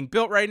kind of being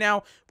built right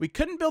now. We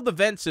couldn't build the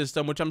vent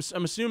system, which I'm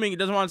assuming it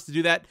doesn't want us to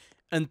do that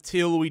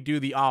until we do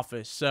the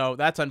office. So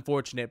that's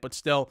unfortunate, but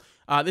still,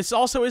 this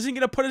also isn't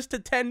going to put us to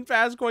 10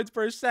 fast coins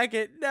per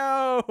second.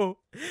 No,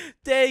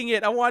 dang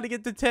it. I wanted to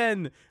get to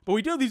 10, but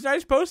we do have these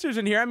nice posters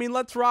in here. I mean,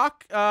 let's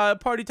rock,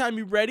 party time.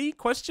 You ready?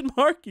 Question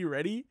mark. You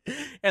ready?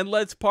 And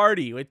let's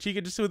party, with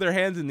Chica just with her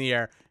hands in the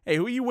air. Hey,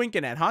 who are you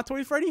winking at? Huh,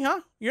 Toy Freddy?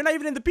 Huh? You're not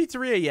even in the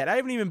pizzeria yet. I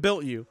haven't even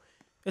built you.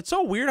 It's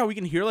so weird how we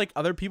can hear like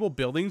other people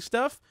building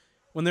stuff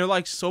when they're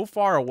like so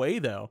far away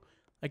though.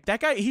 Like that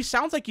guy, he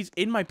sounds like he's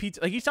in my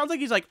pizza. Like he sounds like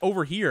he's like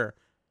over here,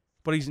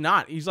 but he's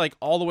not. He's like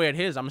all the way at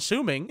his, I'm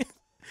assuming.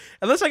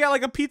 Unless I got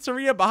like a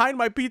pizzeria behind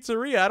my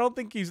pizzeria. I don't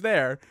think he's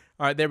there.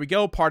 All right, there we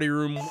go. Party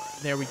room.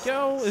 There we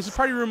go. This is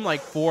party room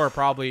like 4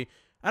 probably.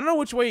 I don't know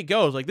which way it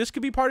goes. Like this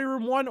could be party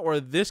room 1 or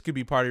this could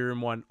be party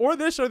room 1 or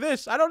this or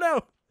this. I don't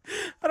know.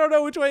 I don't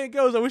know which way it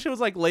goes. I wish it was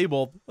like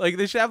labeled. Like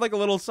they should have like a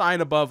little sign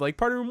above like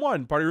party room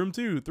 1, party room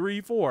 2, 3,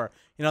 4.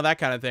 You know, that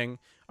kind of thing.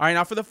 All right,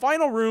 now for the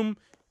final room,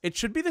 it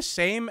should be the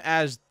same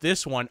as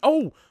this one.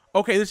 Oh,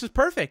 okay, this is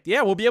perfect.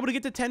 Yeah, we'll be able to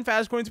get to 10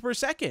 fast coins per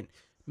second.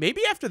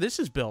 Maybe after this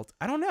is built.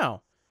 I don't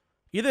know.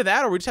 Either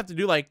that or we just have to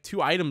do like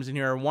 2 items in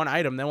here or 1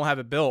 item, then we'll have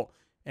it built.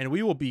 and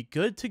we will be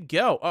good to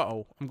go.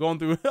 Uh-oh, I'm going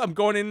through, I'm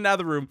going in and out of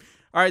the room.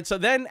 All right, so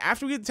then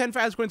after we get 10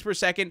 fast coins per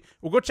second,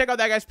 we'll go check out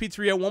that guy's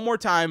pizzeria one more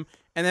time,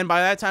 and then by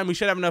that time, we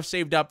should have enough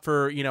saved up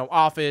for, you know,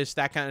 office,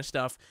 that kind of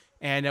stuff,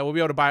 and we'll be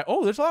able to buy.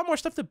 Oh, there's a lot more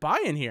stuff to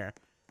buy in here.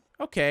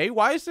 Okay,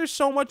 why is there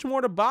so much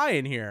more to buy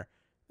in here?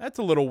 That's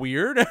a little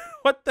weird.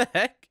 What the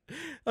heck?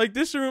 Like,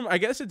 this room, I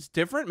guess it's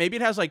different. Maybe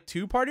it has, like,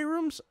 2 party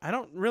rooms? I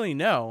don't really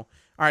know.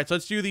 All right, so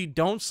let's do the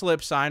don't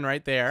slip sign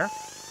right there.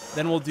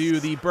 Then we'll do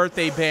the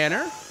birthday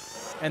banner.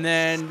 And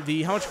then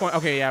the, how much coin?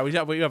 Okay, yeah, we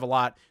have a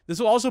lot. This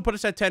will also put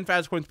us at 10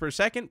 fast coins per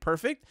second.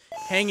 Perfect.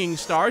 Hanging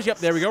stars. Yep,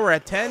 there we go. We're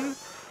at 10.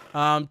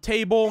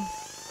 Table.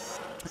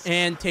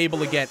 And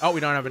table again. Oh,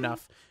 we don't have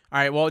enough. All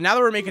right, well, now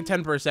that we're making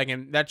 10 per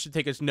second, that should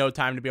take us no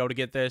time to be able to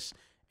get this.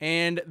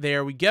 And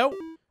there we go.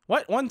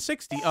 What?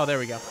 160? Oh, there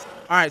we go.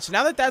 All right, so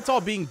now that that's all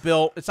being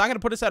built, it's not going to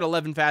put us at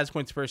 11 fast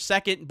coins per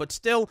second, but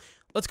still,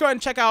 let's go ahead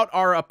and check out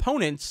our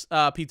opponent's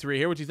pizzeria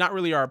here, which is not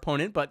really our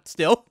opponent, but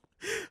still.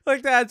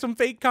 Like to add some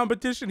fake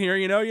competition here,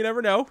 you know, you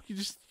never know.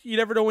 You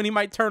never know when he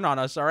might turn on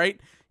us, all right?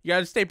 You got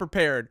to stay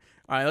prepared.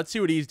 All right, let's see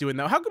what he's doing,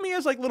 though. How come he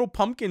has, like, little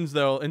pumpkins,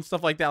 though, and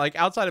stuff like that, like,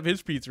 outside of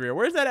his pizzeria?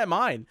 Where's that at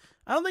mine?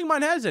 I don't think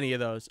mine has any of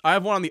those. I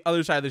have one on the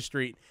other side of the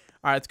street.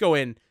 All right, let's go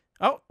in.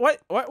 Oh, what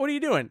are you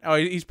doing? Oh,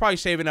 he's probably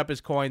saving up his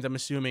coins, I'm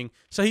assuming.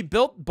 So he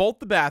built both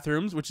the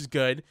bathrooms, which is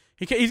good.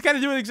 He's kind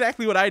of doing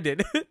exactly what I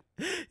did.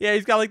 Yeah,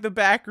 he's got, like, the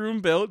back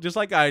room built, just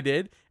like I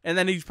did. And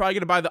then he's probably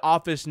going to buy the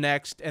office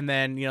next, and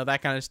then, you know,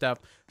 that kind of stuff.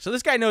 So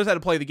this guy knows how to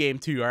play the game,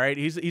 too, all right?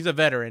 He's a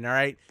veteran, all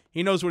right?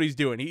 He knows what he's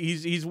doing.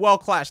 He's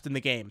well-classed in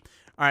the game.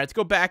 All right, let's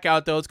go back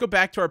out, though. Let's go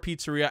back to our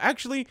pizzeria.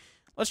 Actually,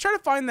 let's try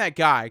to find that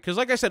guy, because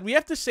like I said, we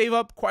have to save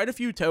up quite a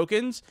few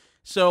tokens.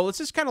 So let's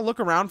just kind of look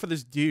around for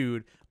this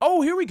dude.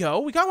 Oh, here we go.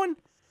 We got one.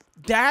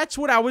 That's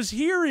what I was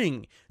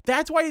hearing.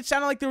 That's why it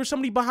sounded like there was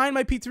somebody behind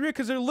my pizzeria,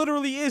 because there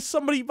literally is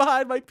somebody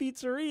behind my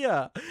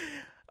pizzeria.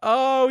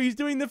 Oh, he's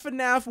doing the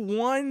FNAF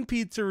 1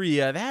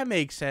 pizzeria. That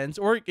makes sense.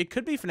 Or it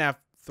could be FNAF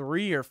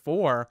 3 or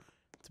 4.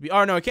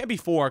 Oh, no, it can't be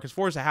 4, because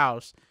 4 is a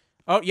house.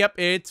 Oh, yep,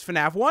 it's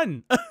FNAF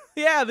 1.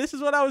 Yeah, this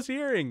is what I was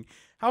hearing.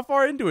 How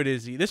far into it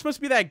is he? This must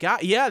be that guy.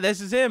 Yeah,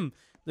 this is him.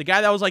 The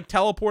guy that was, like,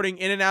 teleporting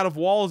in and out of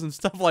walls and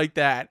stuff like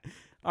that.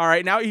 All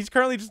right, now he's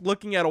currently just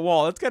looking at a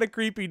wall. That's kind of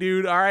creepy,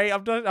 dude. All right,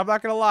 I'm not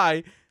going to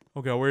lie.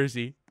 Okay, where is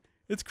he?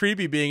 It's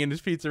creepy being in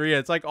this pizzeria.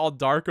 It's, like, all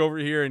dark over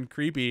here and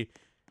creepy.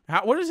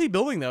 What is he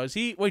building, though? Is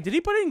he... Wait, did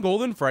he put in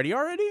Golden Freddy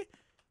already?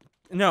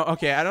 No,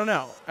 okay, I don't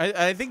know.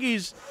 I think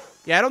he's...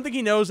 Yeah, I don't think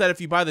he knows that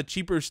if you buy the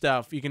cheaper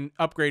stuff, you can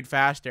upgrade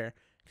faster.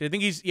 Because I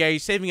think he's... Yeah,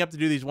 he's saving up to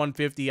do these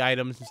 150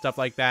 items and stuff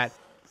like that.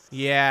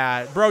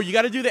 Yeah, bro, you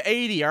got to do the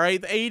 80, all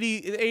right? The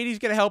 80's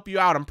going to help you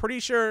out. I'm pretty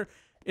sure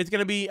it's going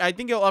to be... I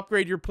think it'll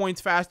upgrade your points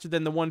faster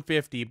than the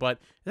 150, but...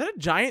 Is that a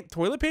giant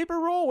toilet paper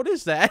roll? What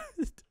is that?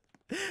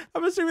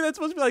 I'm assuming that's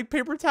supposed to be like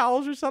paper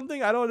towels or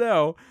something. I don't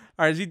know.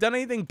 All right, has he done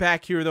anything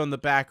back here, though, in the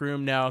back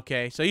room? No,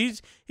 okay. So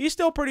he's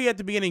still pretty at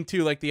the beginning,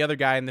 too, like the other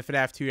guy in the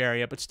FNAF 2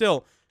 area, but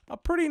still a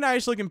pretty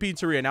nice-looking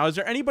pizzeria. Now, is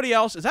there anybody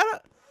else? Is that a...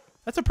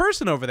 That's a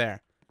person over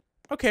there.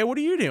 Okay, what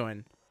are you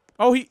doing?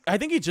 Oh, I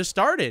think he just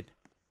started.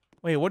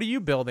 Wait, what are you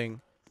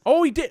building?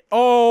 Oh, he did.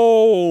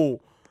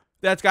 Oh,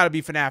 that's got to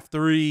be FNAF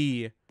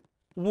 3.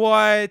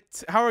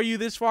 What? How are you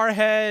this far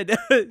ahead?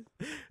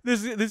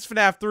 This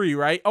FNAF 3,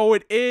 right? Oh,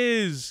 it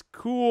is.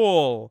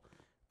 Cool.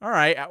 All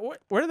right.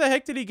 Where the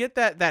heck did he get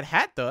that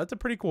hat, though? That's a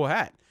pretty cool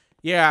hat.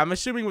 Yeah, I'm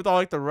assuming with all,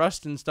 like, the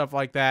rust and stuff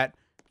like that.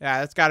 Yeah,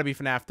 that's got to be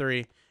FNAF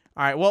 3.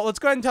 All right, well, let's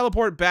go ahead and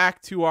teleport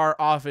back to our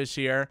office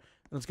here.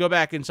 Let's go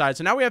back inside.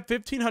 So now we have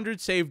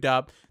 1,500 saved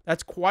up.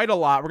 That's quite a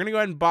lot. We're going to go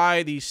ahead and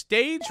buy the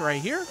stage right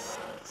here.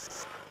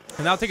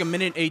 And that'll take 1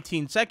 minute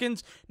 18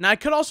 seconds. Now, I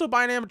could also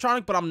buy an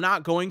animatronic, but I'm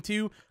not going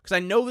to because I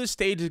know this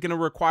stage is going to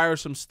require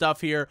some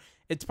stuff here.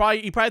 It's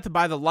probably, you probably have to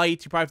buy the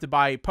lights. You probably have to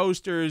buy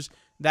posters,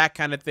 that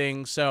kind of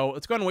thing. So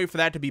let's go ahead and wait for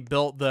that to be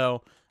built,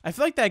 though. I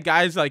feel like that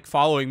guy's, like,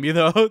 following me,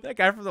 though. That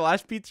guy from the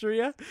last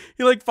pizzeria.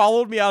 He, like,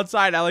 followed me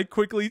outside. I, like,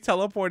 quickly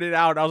teleported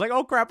out. I was like,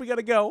 oh, crap, we got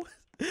to go.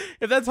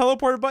 If that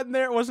teleporter button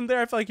there wasn't there,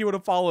 I feel like he would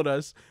have followed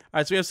us. All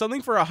right, so we have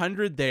something for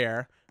 100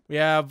 there. We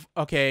have,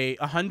 okay,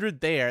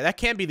 100 there. That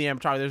can't be the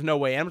animatronic. There's no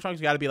way.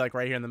 Animatronic's got to be, like,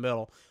 right here in the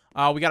middle.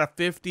 We got a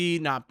 50.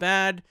 Not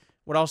bad.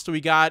 What else do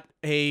we got?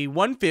 A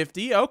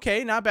 150.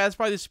 Okay, not bad. It's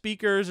probably the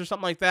speakers or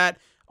something like that.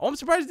 Oh, I'm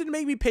surprised it didn't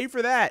make me pay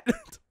for that.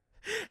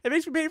 It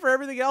makes me pay for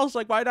everything else.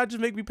 Like, why not just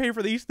make me pay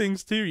for these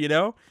things, too, you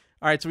know? All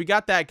right, so we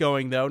got that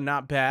going, though.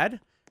 Not bad. All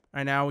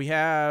right, now we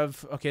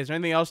have... Okay, is there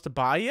anything else to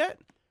buy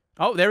yet?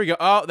 Oh, there we go.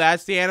 Oh,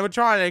 that's the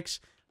animatronics.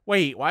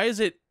 Wait, why is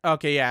it...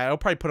 Okay, yeah, I'll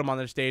probably put them on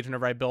the stage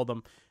whenever I build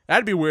them.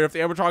 That'd be weird if the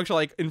animatronics are,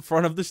 like, in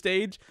front of the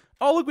stage.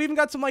 Oh, look, we even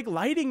got some, like,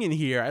 lighting in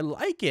here. I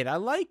like it. I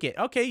like it.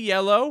 Okay,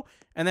 yellow.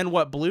 And then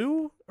what,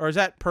 blue? Or is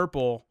that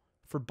purple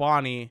for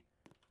Bonnie?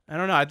 I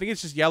don't know. I think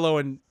it's just yellow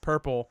and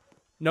purple.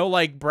 No,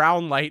 like,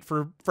 brown light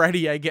for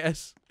Freddy, I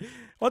guess.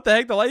 What the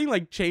heck? The lighting,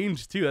 like,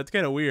 changed, too. That's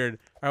kind of weird.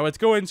 All right, let's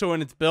go in so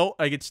when it's built,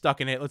 I get stuck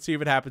in it. Let's see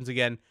if it happens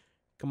again.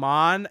 Come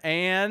on,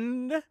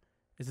 and...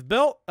 Is it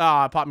built?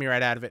 Ah, it popped me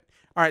right out of it.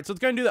 All right, so let's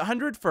go and do the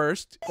 100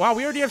 first. Wow,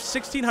 we already have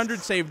 1,600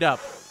 saved up.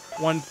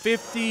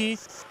 150,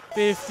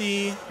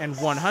 50, and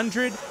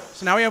 100.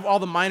 So now we have all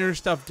the minor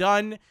stuff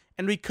done.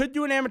 And we could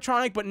do an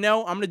animatronic, but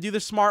no, I'm going to do the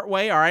smart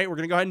way. All right, we're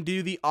going to go ahead and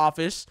do the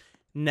office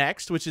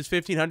next, which is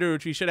 1,500,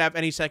 which we should have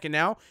any second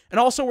now. And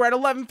also, we're at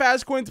 11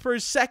 fast coins per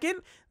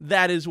second.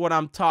 That is what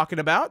I'm talking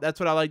about.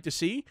 That's what I like to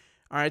see.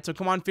 All right, so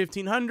come on,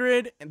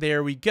 1,500.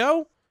 There we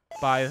go.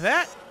 Buy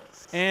that.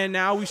 And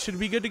now we should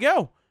be good to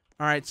go.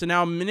 All right, so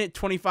now a minute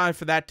 25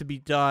 for that to be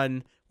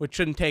done, which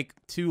shouldn't take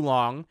too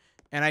long.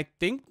 And I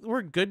think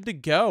we're good to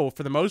go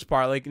for the most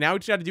part. Like, now we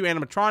just got to do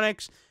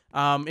animatronics.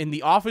 In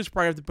the office,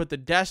 probably have to put the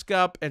desk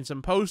up and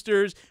some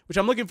posters, which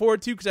I'm looking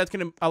forward to because that's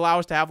going to allow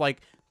us to have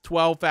like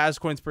 12 fast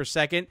coins per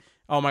second.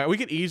 Oh my, we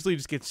could easily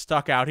just get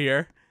stuck out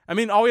here. I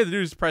mean, all we have to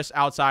do is press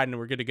outside and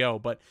we're good to go,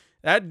 but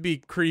that'd be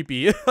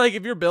creepy. Like,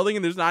 if you're building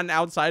and there's not an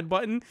outside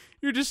button,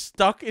 you're just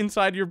stuck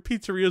inside your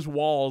pizzeria's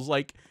walls,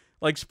 like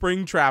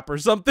Springtrap or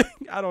something.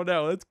 I don't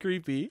know. That's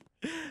creepy.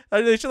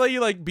 They should let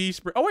you like be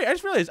oh wait, I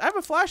just realized I have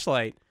a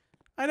flashlight.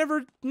 I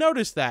never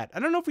noticed that. I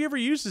don't know if we ever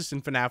used this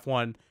in FNAF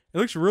 1. It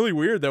looks really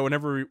weird, though,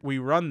 whenever we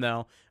run, though.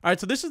 All right,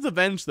 so this is the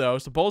vents, though,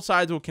 so both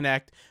sides will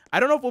connect.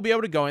 I don't know if we'll be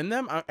able to go in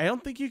them. I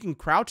don't think you can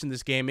crouch in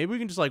this game. Maybe we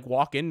can just, like,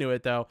 walk into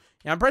it, though.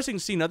 Yeah, I'm pressing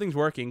C. Nothing's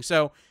working.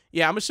 So,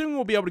 yeah, I'm assuming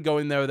we'll be able to go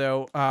in there,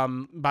 though,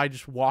 by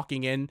just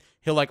walking in.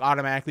 He'll, like,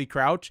 automatically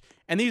crouch.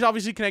 And these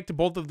obviously connect to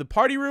both of the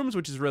party rooms,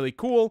 which is really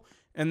cool.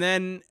 And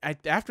then,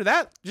 after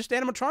that, just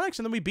animatronics,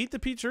 and then we beat the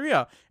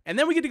pizzeria. And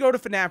then we get to go to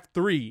FNAF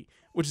 3,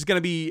 which is going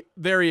to be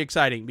very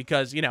exciting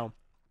because, you know,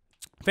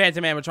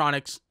 Phantom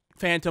Animatronics,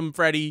 Phantom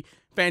Freddy,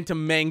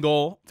 Phantom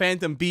Mangle,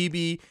 Phantom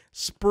BB,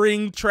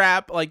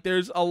 Springtrap. Like,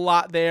 there's a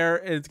lot there,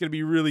 and it's going to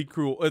be really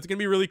cool. It's going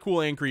to be really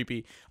cool and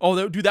creepy.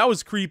 Oh, dude, that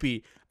was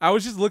creepy. I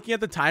was just looking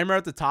at the timer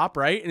at the top,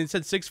 right? And it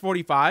said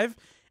 6:45,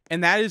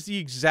 and that is the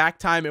exact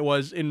time it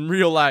was in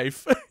real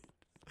life.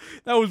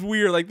 That was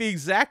weird. Like, the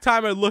exact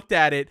time I looked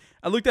at it,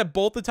 I looked at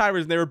both the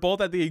timers, and they were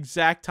both at the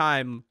exact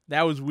time.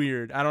 That was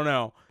weird. I don't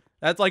know.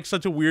 That's, like,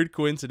 such a weird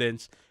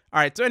coincidence. All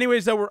right, so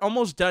anyways, though, we're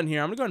almost done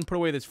here. I'm going to go ahead and put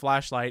away this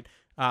flashlight.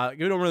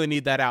 We don't really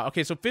need that out.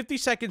 Okay, so 50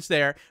 seconds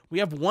there. We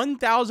have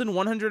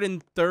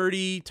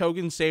 1,130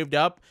 tokens saved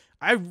up.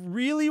 I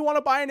really want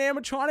to buy an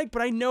animatronic,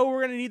 but I know we're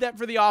going to need that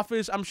for the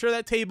office. I'm sure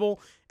that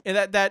table and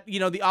that you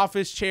know, the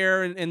office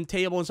chair and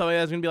table and stuff like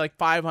that is going to be like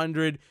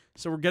 500.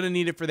 So we're going to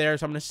need it for there,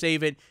 so I'm going to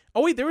save it.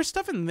 Oh, wait, there was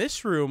stuff in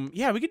this room.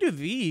 Yeah, we could do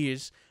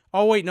these.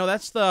 Oh, wait, no,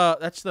 that's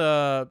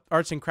the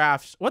arts and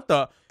crafts. What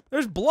the?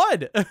 There's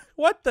blood.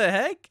 What the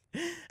heck?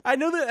 I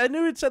knew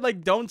it said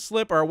like don't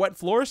slip or a wet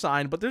floor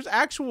sign, but there's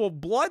actual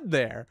blood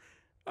there.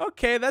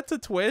 Okay, that's a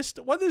twist.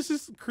 What is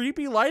this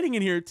creepy lighting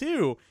in here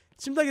too?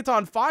 It seems like it's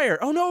on fire.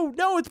 Oh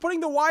no, it's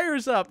putting the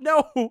wires up.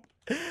 No.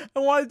 I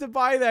wanted to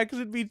buy that because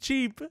it'd be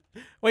cheap.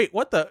 Wait,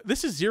 what the?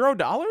 This is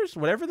 $0?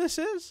 Whatever this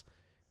is?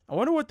 I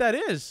wonder what that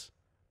is.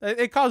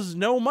 It costs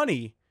no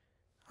money.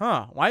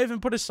 Huh. Why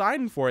even put a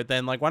sign for it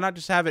then? Like, why not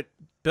just have it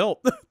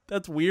built?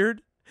 That's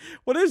weird.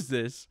 What is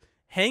this?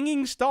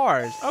 Hanging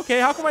stars. Okay,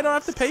 how come I don't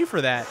have to pay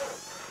for that?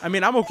 I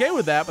mean, I'm okay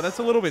with that, but that's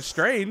a little bit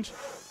strange.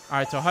 All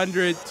right, so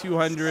 100,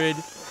 200.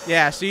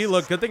 Yeah, see,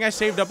 look, good thing I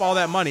saved up all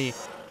that money.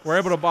 We're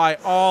able to buy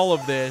all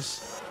of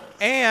this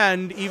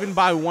and even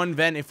buy one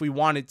vent if we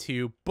wanted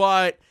to.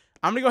 But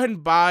I'm going to go ahead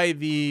and buy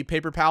the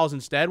paper pals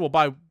instead. We'll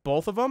buy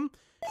both of them,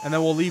 and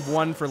then we'll leave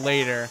one for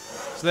later.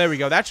 So there we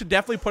go. That should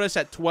definitely put us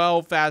at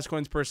 12 fast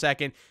coins per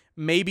second,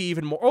 maybe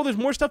even more. Oh, there's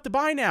more stuff to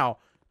buy now.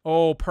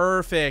 Oh,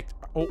 perfect.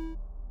 Oh.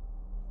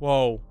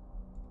 Whoa.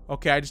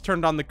 Okay, I just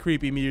turned on the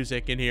creepy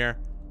music in here.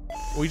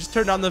 We just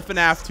turned on the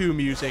FNAF 2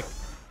 music.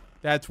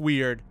 That's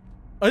weird.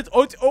 It's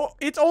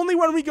only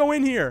when we go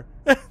in here.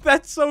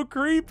 That's so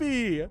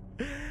creepy.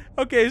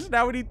 Okay, so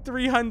now we need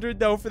 300,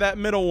 though, for that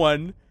middle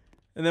one.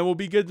 And then we'll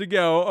be good to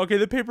go. Okay,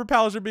 the paper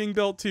pals are being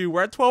built, too.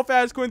 We're at 12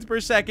 fast coins per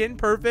second.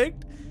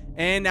 Perfect.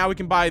 And now we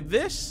can buy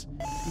this.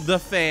 The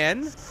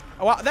fan.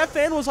 Oh, wow, that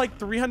fan was like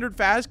 300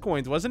 fast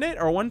coins, wasn't it?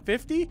 Or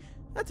 150?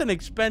 That's an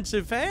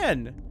expensive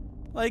fan.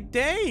 Like,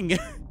 dang.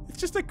 It's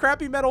just a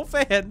crappy metal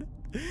fan.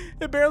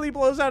 It barely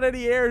blows out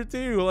any air,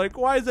 too. Like,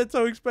 why is that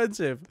so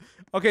expensive?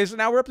 Okay, so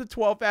now we're up to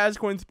 12 fast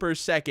coins per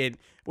second,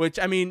 which,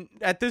 I mean,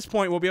 at this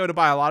point, we'll be able to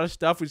buy a lot of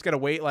stuff. We just got to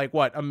wait, like,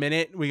 what, a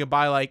minute? We can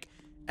buy, like,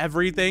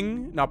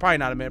 everything. No, probably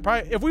not a minute.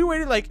 Probably, if we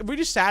waited, like, if we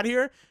just sat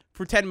here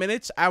for 10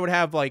 minutes, I would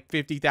have, like,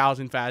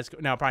 50,000 fast.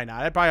 No, probably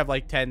not. I'd probably have,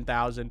 like,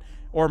 10,000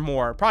 or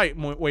more. Probably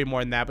way more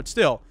than that, but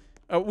still.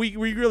 We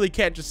really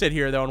can't just sit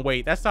here, though, and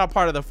wait. That's not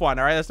part of the fun,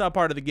 all right? That's not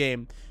part of the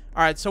game.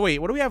 All right, so wait,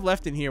 what do we have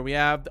left in here? We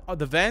have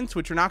the vents,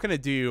 which we're not going to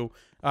do.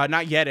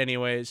 Not yet,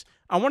 anyways.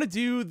 I want to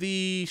do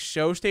the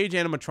show stage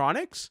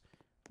animatronics,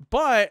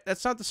 but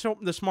that's not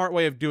the smart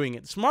way of doing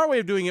it. The smart way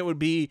of doing it would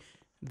be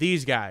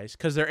these guys,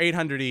 because they're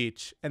 800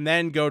 each, and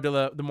then go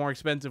to the more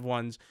expensive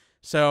ones.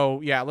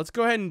 So, yeah, let's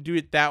go ahead and do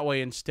it that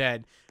way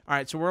instead. All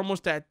right, so we're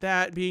almost at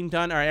that being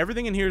done. All right,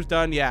 everything in here is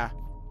done, yeah.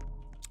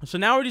 So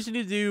now we just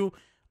need to do,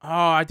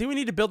 I think we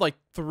need to build like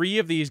 3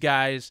 of these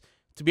guys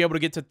to be able to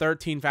get to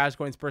 13 fast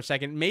coins per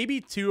second.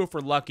 Maybe 2 if we're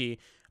lucky.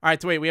 All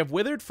right, so wait, we have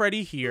Withered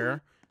Freddy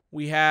here.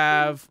 We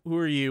have, who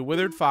are you?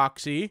 Withered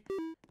Foxy.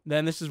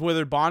 Then this is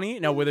Withered Bonnie.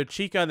 No, Withered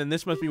Chica. Then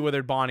this must be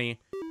Withered Bonnie.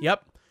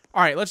 Yep.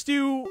 All right, let's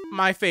do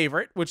my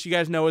favorite, which you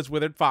guys know is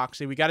Withered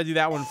Foxy. We got to do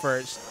that one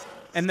first.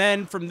 And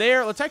then from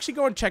there, let's actually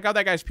go and check out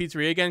that guy's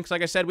pizzeria again. Because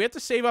like I said, we have to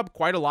save up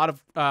quite a lot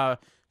of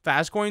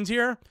fast coins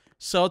here.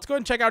 So let's go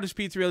and check out his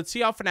pizzeria. Let's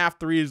see how FNAF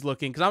 3 is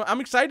looking. Because I'm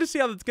excited to see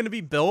how that's going to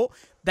be built.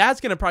 That's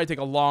going to probably take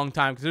a long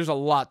time because there's a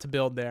lot to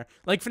build there.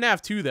 Like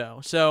FNAF 2, though.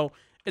 So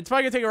it's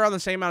probably going to take around the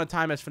same amount of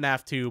time as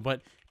FNAF 2.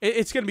 But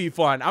it's going to be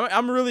fun.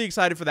 I'm really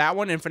excited for that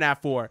one and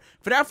FNAF 4.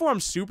 FNAF 4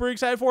 I'm super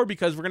excited for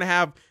because we're going to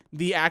have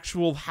the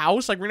actual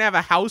house. Like, we're going to have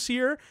a house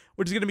here,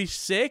 which is going to be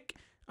sick.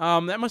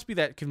 That must be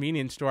that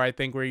convenience store, I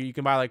think, where you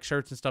can buy, like,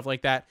 shirts and stuff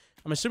like that.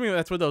 I'm assuming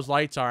that's what those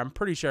lights are. I'm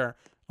pretty sure.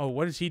 Oh,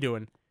 what is he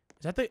doing?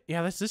 Is that the...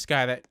 Yeah, that's this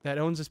guy that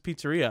owns this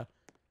pizzeria.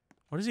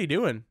 What is he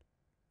doing?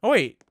 Oh,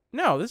 wait.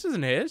 No, this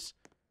isn't his.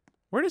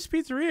 Where does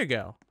pizzeria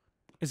go?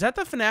 Is that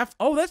the FNAF...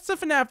 Oh, that's the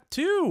FNAF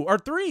 2 or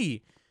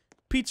 3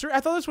 pizzeria. I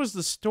thought this was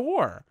the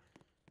store.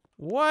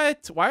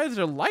 What? Why is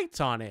there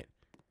lights on it?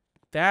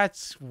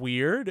 That's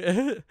weird.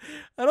 I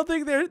don't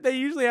think they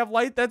usually have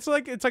light. That's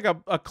like... It's like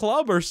a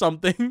club or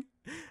something.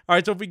 All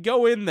right, so if we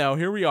go in, though,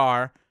 here we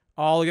are.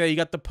 Oh, look at that. You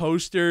got the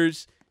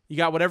posters. You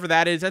got whatever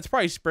that is. That's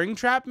probably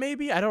Springtrap,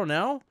 maybe? I don't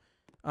know.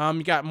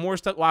 You got more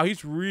stuff. Wow,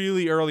 he's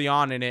really early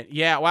on in it.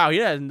 Yeah, wow, he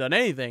hasn't done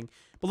anything.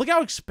 But look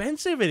how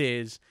expensive it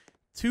is.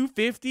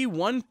 $250,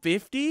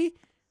 $150.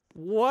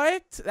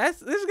 What?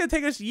 This is gonna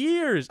take us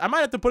years. I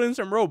might have to put in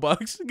some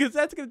Robux because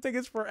that's gonna take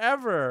us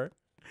forever.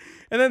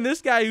 And then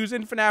this guy who's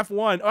in FNAF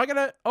 1.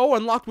 Oh,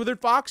 unlocked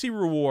Withered Foxy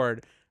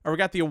reward. Or we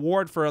got the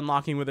award for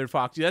unlocking Withered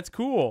Foxy. That's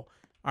cool.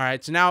 All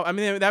right, so now, I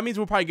mean, that means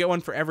we'll probably get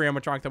one for every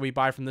animatronic that we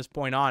buy from this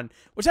point on.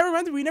 Which I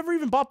remember, we never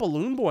even bought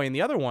Balloon Boy in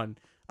the other one.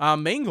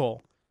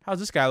 Mangle. How's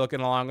this guy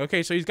looking along?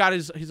 Okay, so he's got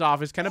his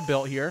office kind of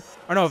built here.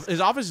 Or no, his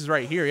office is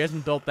right here. He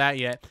hasn't built that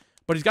yet.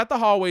 But he's got the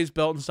hallways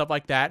built and stuff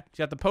like that. He's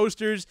got the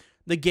posters,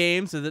 the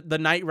games, the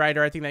Knight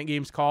Rider, I think that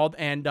game's called,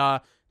 and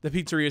the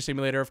Pizzeria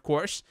Simulator, of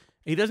course.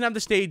 He doesn't have the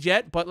stage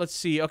yet, but let's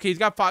see. Okay, he's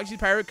got Foxy's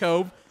Pirate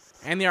Cove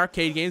and the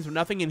arcade games, but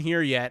nothing in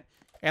here yet.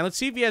 And let's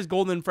see if he has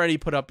Golden Freddy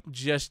put up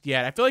just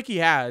yet. I feel like he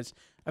has.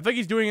 I feel like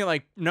he's doing it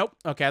like... Nope.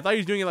 Okay, I thought he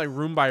was doing it like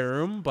room by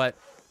room, but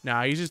no,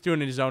 he's just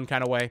doing it his own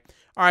kind of way.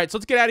 All right, so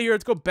let's get out of here.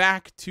 Let's go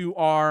back to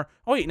our...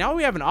 Oh, wait, now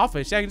we have an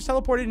office. Yeah, I can just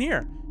teleport in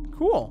here.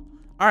 Cool.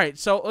 All right,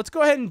 so let's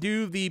go ahead and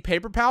do the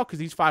Paper Pal because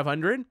he's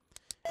 500.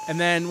 And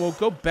then we'll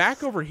go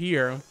back over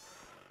here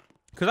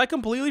because I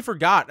completely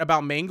forgot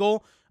about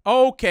Mangle.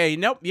 Okay,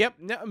 nope, yep.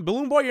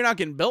 Balloon Boy, you're not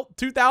getting built.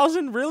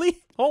 2,000? Really?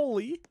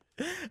 Holy...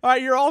 All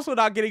right, you're also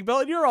not getting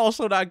built, and you're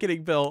also not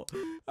getting built.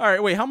 All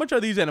right, wait, how much are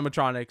these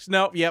animatronics?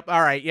 Nope, yep,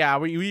 all right, yeah,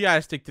 we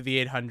gotta stick to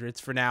the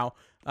 800s for now.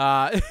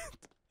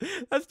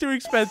 That's too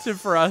expensive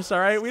for us, all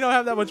right? We don't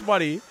have that much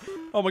money.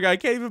 Oh my god, I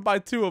can't even buy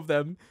 2 of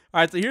them. All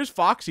right, so here's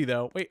Foxy,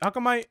 though. Wait, how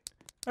come my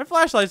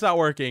flashlight's not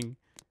working?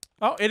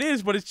 Oh, it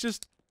is, but it's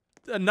just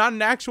not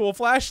an actual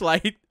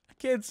flashlight. I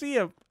can't see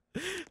him.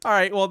 All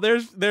right, well,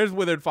 there's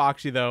Withered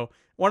Foxy, though.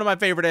 One of my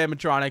favorite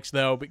animatronics,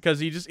 though, because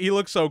he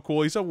looks so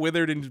cool. He's so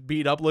withered and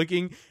beat up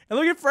looking. And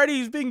look at Freddy.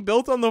 He's being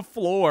built on the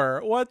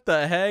floor. What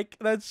the heck?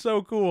 That's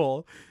so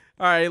cool.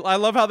 All right. I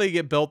love how they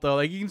get built, though.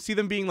 Like, you can see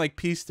them being, like,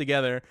 pieced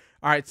together.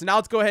 All right. So now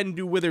let's go ahead and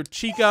do Withered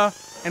Chica.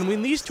 And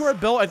when these 2 are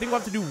built, I think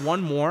we'll have to do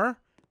one more.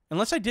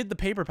 Unless I did the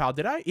Paper Pal.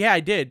 Did I? Yeah, I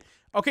did.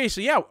 Okay.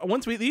 So, yeah,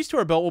 once these 2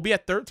 are built, we'll be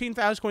at 13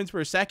 fast coins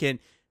per second,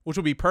 which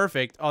will be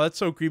perfect. Oh, that's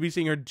so creepy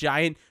seeing her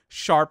giant,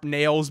 sharp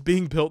nails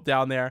being built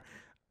down there.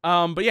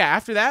 But yeah,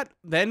 after that,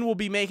 then we'll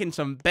be making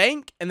some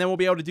bank, and then we'll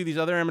be able to do these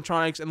other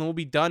animatronics, and then we'll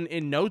be done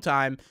in no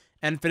time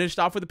and finished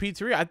off with the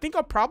pizzeria. I think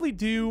I'll probably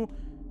do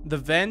the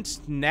vents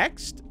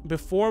next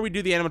before we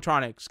do the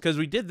animatronics, because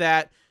we did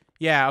that.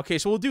 Yeah, okay,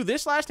 so we'll do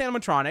this last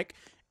animatronic,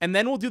 and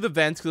then we'll do the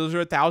vents, because those are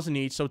 1,000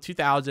 each, so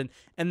 2,000,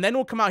 and then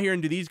we'll come out here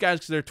and do these guys,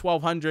 because they're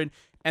 1,200,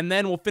 and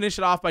then we'll finish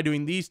it off by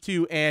doing these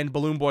 2 and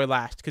Balloon Boy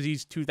last, because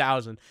he's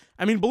 2,000.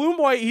 I mean, Balloon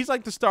Boy, he's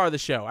like the star of the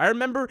show. I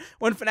remember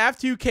when FNAF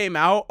 2 came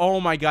out,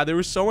 oh my god, there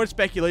was so much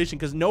speculation,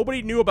 because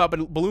nobody knew about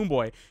Balloon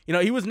Boy. You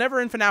know, he was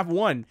never in FNAF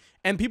 1,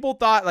 and people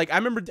thought, like, I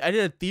remember I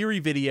did a theory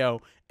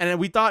video, and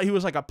we thought he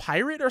was like a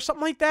pirate or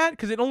something like that,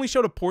 because it only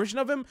showed a portion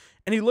of him,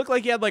 and he looked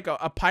like he had like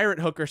a pirate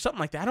hook or something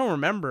like that. I don't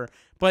remember.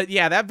 But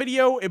yeah, that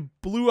video, it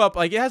blew up.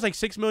 Like, it has like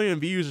 6 million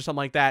views or something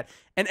like that.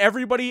 And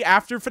everybody,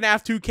 after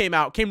FNAF 2 came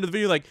out, came to the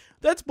video like,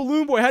 that's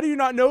Balloon Boy. How do you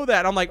not know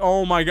that? I'm like,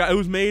 oh my god, it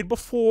was made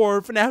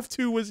before FNAF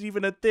 2 was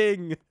even a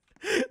thing.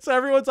 So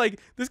everyone's like,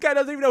 this guy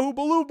doesn't even know who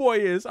Balloon Boy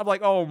is. I'm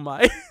like, oh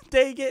my,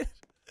 dang it.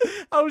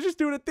 I was just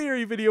doing a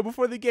theory video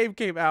before the game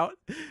came out.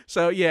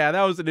 So, yeah,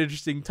 that was an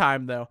interesting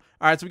time, though.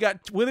 All right, so we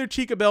got Withered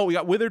Chica built. We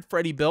got Withered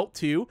Freddy built,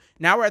 too.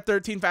 Now we're at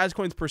 13 fast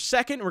coins per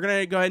second. We're going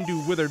to go ahead and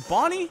do Withered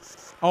Bonnie.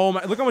 Oh,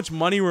 my. Look how much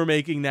money we're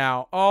making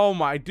now. Oh,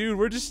 my. Dude,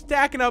 we're just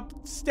stacking up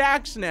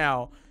stacks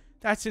now.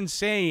 That's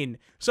insane.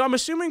 So, I'm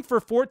assuming for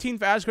 14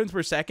 fast coins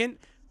per second,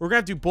 we're going to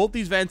have to do both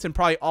these vents and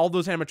probably all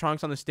those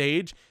animatronics on the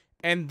stage.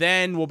 And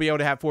then we'll be able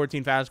to have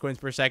 14 fast coins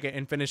per second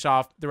and finish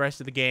off the rest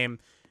of the game.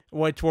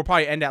 which will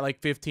probably end at like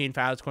 15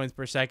 fast coins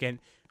per second.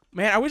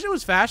 Man, I wish it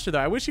was faster though.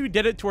 I wish you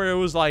did it to where it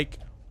was like,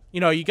 you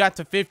know, you got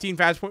to 15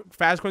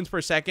 fast coins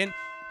per second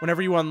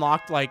whenever you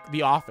unlocked like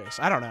the office.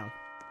 I don't know.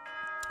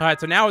 All right,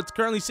 so now it's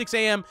currently 6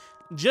 a.m.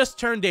 just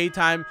turned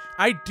daytime.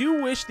 I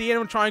do wish the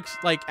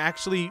animatronics like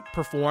actually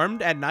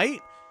performed at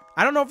night.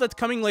 I don't know if that's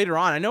coming later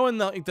on. I know in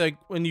the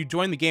when you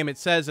join the game it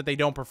says that they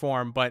don't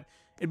perform, but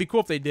it'd be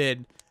cool if they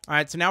did. All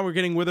right, so now we're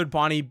getting Withered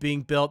Bonnie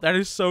being built. That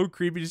is so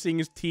creepy, just seeing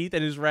his teeth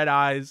and his red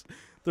eyes.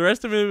 The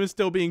rest of him is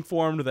still being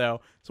formed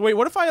though. So wait,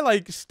 what if I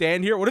like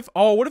stand here? What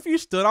if you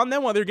stood on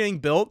them while they're getting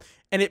built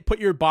and it put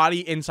your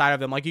body inside of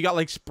them? Like you got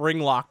like spring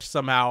locked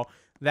somehow.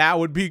 That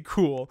would be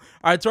cool.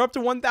 All right, so we're up to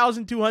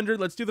 1,200.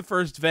 Let's do the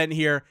first vent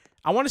here.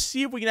 I want to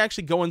see if we can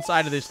actually go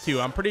inside of this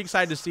too. I'm pretty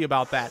excited to see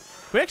about that.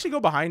 Can we actually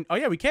go behind? Oh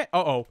yeah, we can't.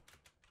 Uh-oh.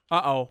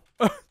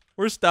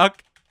 We're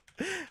stuck.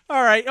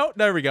 All right. Oh,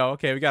 there we go.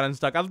 Okay, we got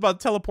unstuck. I was about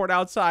to teleport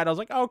outside. I was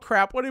like, oh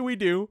crap, what did we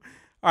do?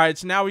 All right,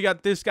 so now we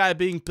got this guy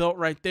being built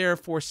right there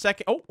for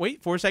second. Oh,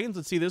 wait, 4 seconds.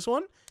 Let's see this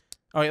one.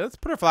 All right, let's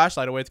put our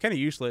flashlight away. It's kind of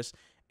useless.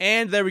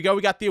 And there we go.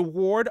 We got the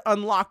award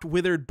unlocked,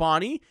 Withered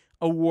Bonnie.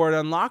 Award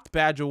unlocked,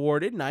 badge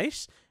awarded.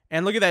 Nice.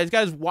 And look at that. He's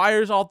got his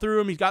wires all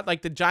through him. He's got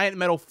like the giant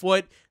metal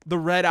foot, the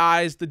red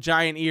eyes, the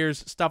giant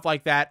ears, stuff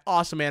like that.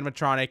 Awesome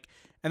animatronic.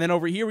 And then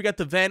over here, we got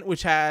the vent,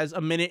 which has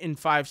 1 minute and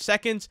 5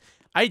 seconds.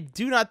 I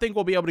do not think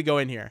we'll be able to go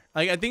in here.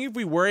 Like, I think if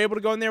we were able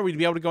to go in there, we'd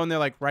be able to go in there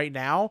like right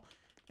now.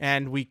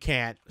 And we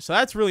can't. So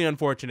that's really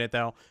unfortunate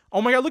though.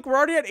 Oh my god, look, we're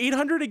already at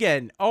 800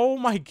 again. Oh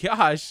my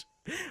gosh.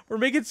 We're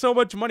making so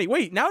much money.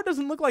 Wait, now it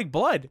doesn't look like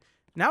blood.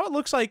 Now it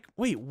looks like,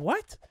 wait,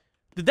 what?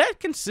 Did that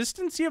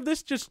consistency of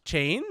this just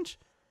change?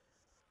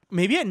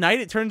 Maybe at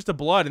night it turns to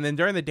blood, and then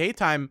during the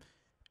daytime,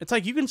 it's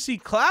like you can see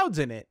clouds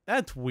in it.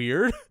 That's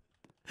weird.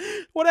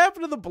 What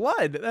happened to the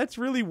blood? That's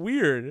really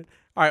weird.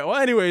 All right, well,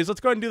 anyways, let's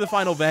go ahead and do the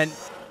final vent.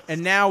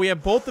 And now we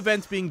have both the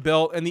vents being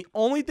built, and the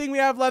only thing we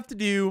have left to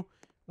do,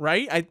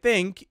 right, I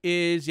think,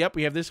 is, yep,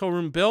 we have this whole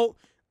room built.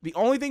 The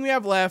only thing we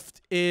have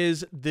left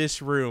is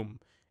this room.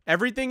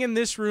 Everything in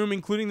this room,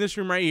 including this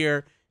room right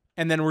here,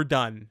 and then we're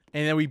done.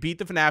 And then we beat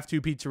the FNAF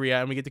 2 Pizzeria,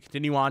 and we get to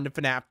continue on to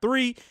FNAF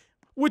 3,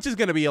 which is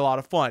going to be a lot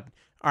of fun.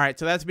 All right,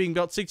 so that's being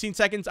built 16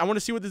 seconds. I want to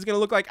see what this is going to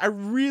look like. I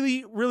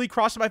really, really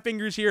cross my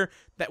fingers here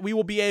that we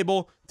will be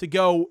able to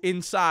go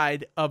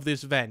inside of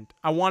this vent.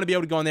 I want to be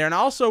able to go in there, and I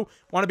also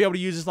want to be able to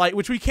use this light,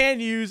 which we can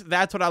use.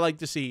 That's what I like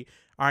to see.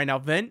 All right, now,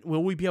 vent,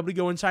 will we be able to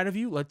go inside of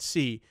you? Let's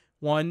see.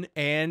 1,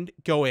 and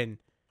go in.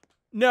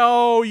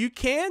 No, you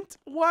can't?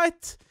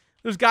 What?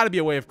 There's got to be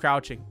a way of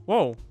crouching.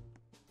 Whoa.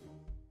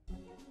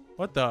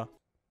 What the?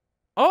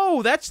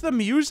 Oh, that's the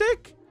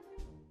music?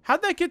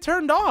 How'd that get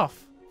turned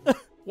off?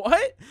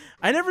 What?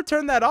 I never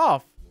turned that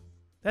off.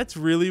 That's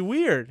really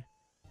weird.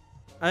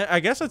 I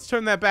guess let's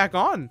turn that back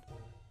on.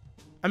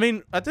 I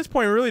mean, at this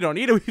point, we really don't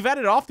need it. We've had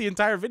it off the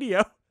entire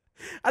video.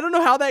 I don't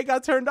know how that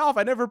got turned off.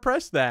 I never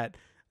pressed that.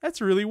 That's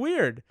really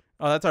weird.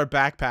 Oh, that's our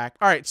backpack.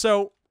 All right,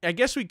 so I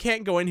guess we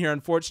can't go in here,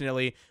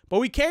 unfortunately. But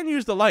we can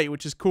use the light,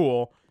 which is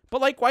cool.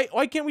 But, like,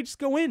 why can't we just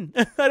go in?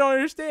 I don't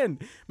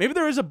understand. Maybe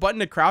there is a button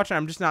to crouch, and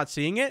I'm just not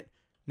seeing it.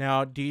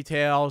 Now,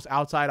 details,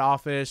 outside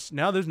office.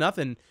 No, there's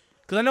nothing.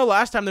 Because I know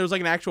last time there was like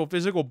an actual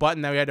physical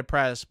button that we had to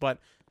press, but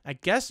I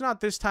guess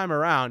not this time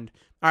around.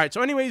 All right,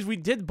 so anyways, we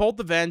did both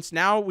events.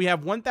 Now we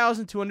have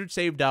 1,200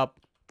 saved up.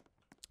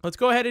 Let's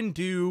go ahead and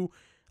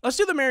let's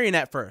do the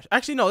marionette first.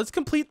 Actually, no, let's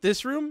complete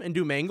this room and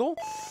do Mangle,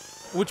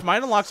 which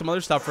might unlock some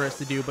other stuff for us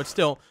to do, but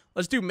still,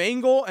 let's do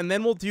Mangle, and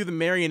then we'll do the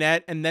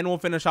marionette, and then we'll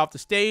finish off the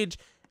stage,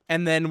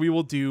 and then we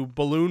will do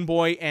Balloon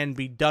Boy and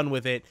be done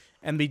with it,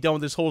 and be done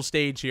with this whole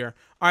stage here.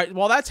 All right,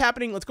 while that's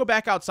happening, let's go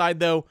back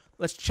outside, though.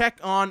 Let's check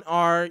on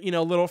our,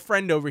 little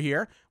friend over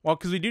here. Well,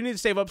 because we do need to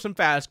save up some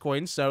fast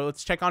coins, so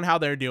let's check on how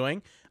they're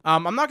doing.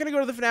 I'm not going to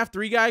go to the FNAF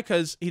 3 guy,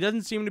 because he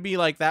doesn't seem to be,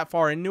 like, that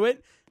far into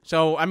it.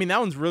 So, I mean, that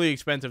one's really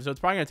expensive, so it's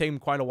probably going to take him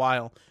quite a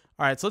while.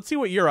 All right, so let's see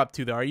what you're up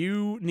to, though. Are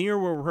you near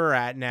where we're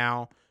at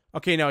now?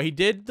 Okay, no, he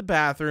did the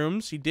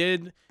bathrooms. He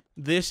did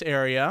this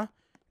area.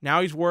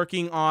 Now he's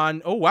working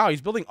on... Oh, wow, he's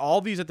building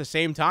all these at the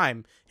same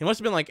time. He must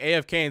have been, like,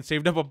 AFK and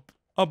saved up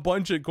a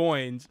bunch of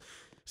coins.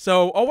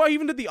 So, oh, wow, he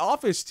even did the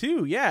office,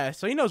 too. Yeah,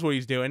 so he knows what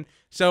he's doing.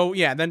 So,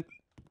 yeah,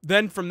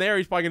 then from there,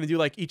 he's probably going to do,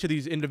 like, each of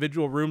these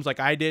individual rooms like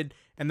I did,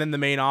 and then the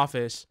main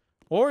office.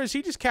 Or is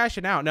he just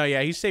cashing out? No,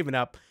 yeah, he's saving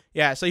up.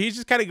 Yeah, so he's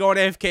just kind of going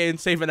AFK and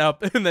saving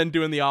up and then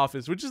doing the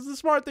office, which is the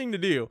smart thing to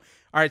do.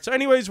 All right, so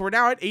anyways, we're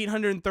now at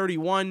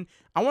 831.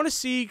 I want to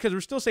see, because we're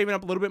still saving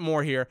up a little bit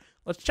more here.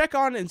 Let's check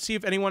on and see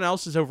if anyone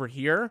else is over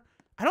here.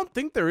 I don't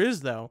think there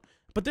is, though.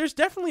 But there's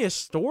definitely a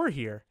store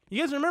here.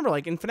 You guys remember,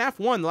 like, in FNAF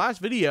 1, the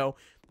last video,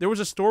 there was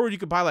a store where you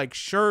could buy, like,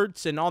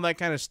 shirts and all that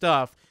kind of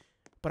stuff.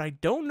 But I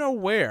don't know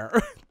where.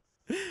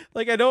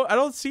 Like, I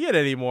don't see it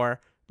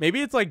anymore.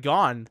 Maybe it's, like,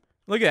 gone.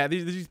 Look at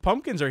that. These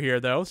pumpkins are here,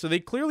 though. So they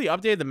clearly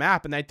updated the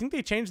map. And I think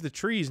they changed the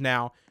trees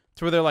now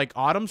to where they're, like,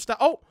 autumn stuff.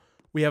 Oh,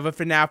 we have a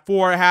FNAF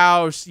 4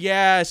 house.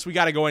 Yes, we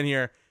got to go in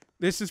here.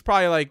 This is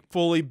probably, like,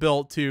 fully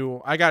built,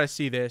 too. I got to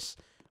see this.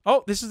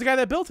 Oh, this is the guy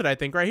that built it, I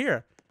think, right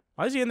here.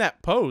 Why is he in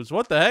that pose?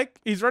 What the heck?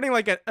 He's running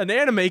like an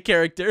anime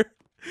character.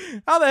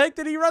 How the heck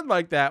did he run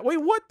like that?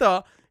 Wait, what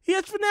the? He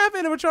has FNAF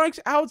animatronics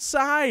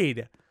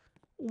outside.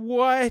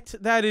 What?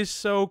 That is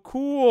so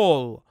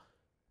cool.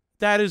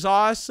 That is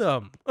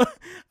awesome.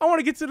 I want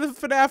to get to the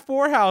FNAF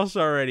 4 house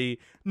already.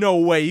 No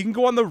way. You can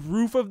go on the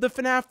roof of the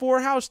FNAF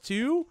 4 house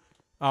too?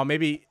 Oh,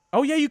 maybe.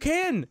 Oh, yeah, you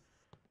can.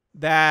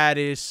 That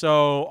is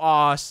so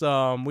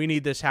awesome. We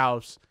need this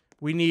house.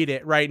 We need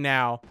it right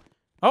now.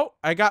 Oh,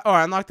 I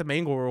unlocked the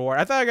mango reward.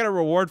 I thought I got a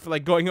reward for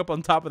like going up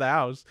on top of the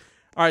house.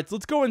 All right, so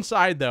let's go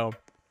inside though.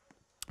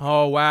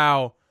 Oh,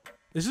 wow.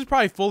 This is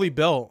probably fully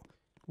built.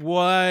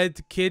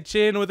 What?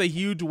 Kitchen with a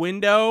huge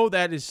window?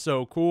 That is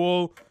so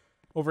cool.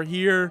 Over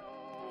here,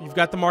 you've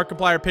got the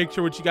Markiplier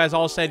picture, which you guys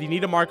all said you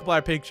need a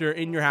Markiplier picture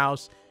in your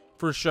house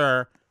for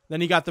sure.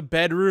 Then you got the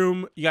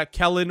bedroom. You got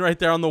Kellen right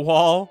there on the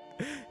wall.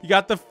 You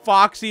got the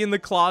Foxy in the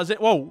closet.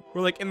 Whoa,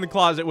 we're like in the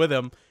closet with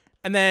him.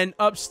 And then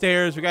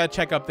upstairs, we got to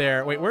check up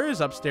there. Wait, where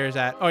is upstairs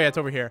at? Oh, yeah, it's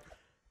over here.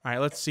 All right,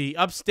 let's see.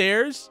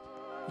 Upstairs,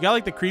 you got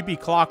like the creepy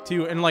clock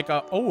too. And like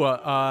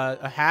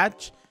a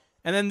hatch.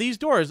 And then these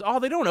doors. Oh,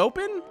 they don't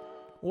open?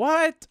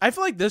 What? I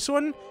feel like this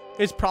one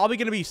is probably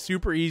going to be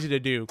super easy to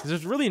do because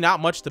there's really not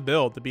much to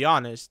build, to be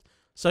honest.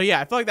 So, yeah,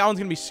 I feel like that one's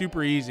going to be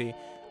super easy.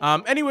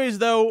 Anyways,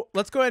 though,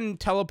 let's go ahead and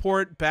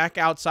teleport back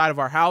outside of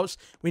our house.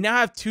 We now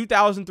have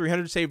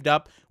 2,300 saved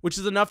up, which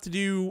is enough to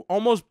do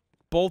almost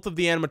both of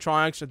the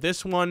animatronics. So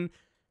this one,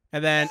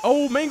 and then,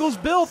 oh, Mangle's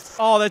built.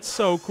 Oh, that's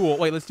so cool.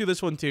 Wait, let's do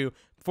this one, too.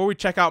 Before we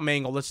check out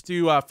Mangle, let's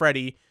do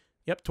Freddy.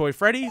 Yep, Toy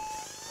Freddy.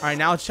 All right,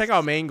 now let's check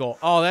out Mangle.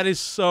 Oh, that is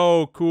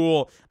so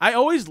cool. I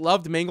always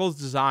loved Mangle's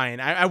design.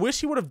 I wish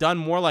he would have done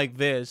more like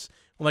this,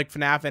 like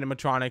FNAF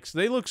animatronics.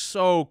 They look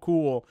so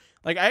cool.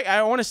 Like,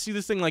 I want to see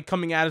this thing, like,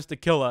 coming at us to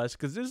kill us,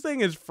 because this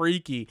thing is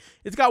freaky.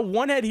 It's got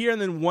one head here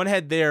and then one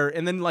head there,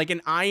 and then, like,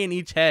 an eye in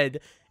each head.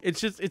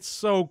 It's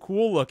so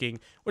cool looking.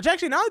 Which,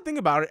 actually, now that I think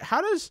about it,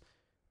 how does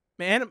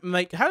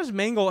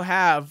Mangle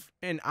have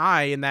an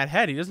eye in that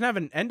head? He doesn't have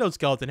an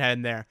endoskeleton head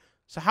in there.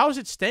 So how is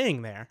it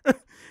staying there?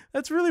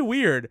 That's really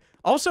weird.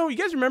 Also, you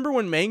guys remember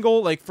when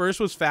Mangle like first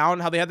was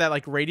found, how they had that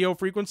like radio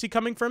frequency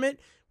coming from it?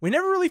 We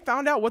never really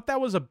found out what that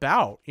was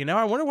about. You know,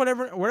 I wonder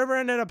whatever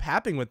ended up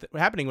happening with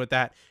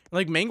that.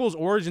 Like Mangle's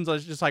origins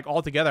is just like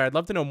all together. I'd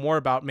love to know more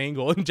about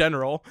Mangle in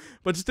general,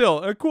 but still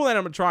a cool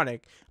animatronic.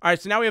 All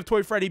right, so now we have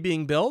Toy Freddy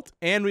being built,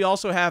 and we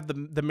also have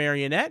the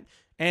marionette,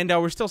 and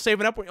we're still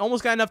saving up. We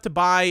almost got enough to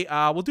buy.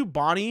 We'll do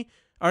Bonnie.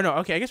 Or no,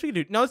 okay, I guess we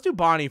can do... No, let's do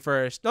Bonnie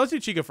first. No, let's do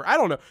Chica first. I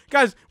don't know.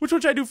 Guys, which one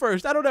should I do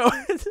first? I don't know.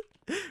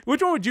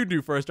 Which one would you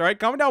do first, all right?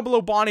 Comment down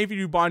below Bonnie if you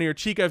do Bonnie or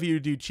Chica if you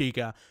do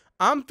Chica.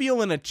 I'm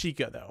feeling a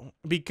Chica, though,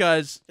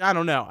 because, I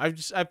don't know.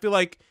 I feel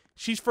like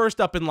she's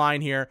first up in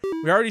line here.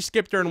 We already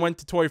skipped her and went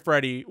to Toy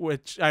Freddy,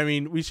 which, I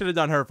mean, we should have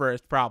done her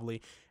first,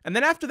 probably. And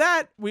then after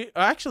that,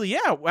 actually,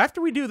 yeah, after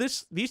we do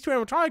these two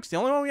animatronics, the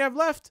only one we have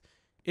left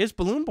is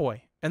Balloon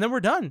Boy. And then we're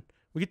done.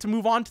 We get to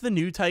move on to the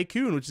new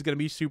Tycoon, which is going to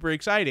be super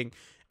exciting.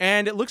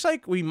 And it looks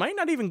like we might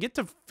not even get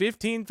to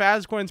 15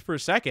 Faz coins per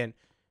second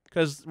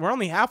because we're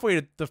only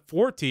halfway to the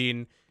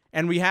 14.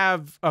 And we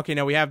have, okay,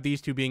 no, we have these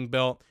two being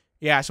built.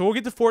 Yeah, so we'll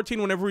get to 14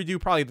 whenever we do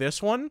probably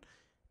this one.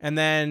 And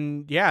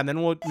then, yeah, and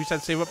then we just have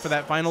to save up for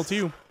that final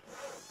two. All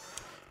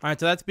right,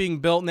 so that's being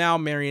built now.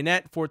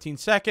 Marionette, 14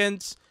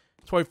 seconds.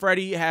 Toy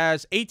Freddy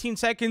has 18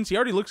 seconds. He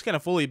already looks kind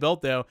of fully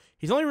built, though.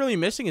 He's only really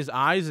missing his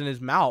eyes and his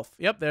mouth.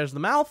 Yep, there's the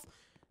mouth.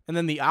 And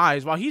then the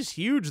eyes. Wow, he's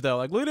huge, though.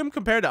 Like, look at him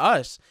compared to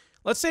us.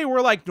 Let's say we're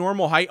like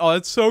normal height. Oh,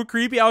 that's so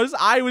creepy. How his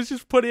eye was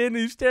just put in and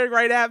he's staring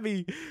right at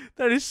me.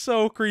 That is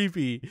so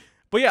creepy.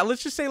 But yeah,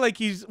 let's just say like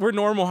we're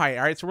normal height.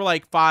 All right, so we're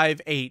like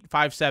 5'8",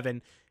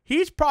 5'7".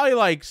 He's probably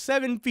like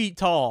 7 feet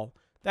tall.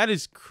 That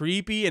is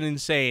creepy and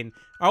insane.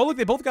 Oh, look,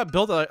 they both got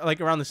built like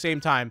around the same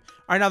time.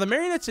 All right, now the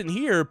marionette's in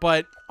here,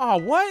 but oh,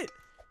 what?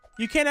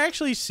 You can't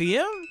actually see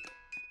him?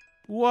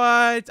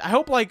 What? I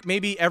hope like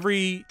maybe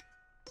every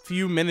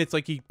few minutes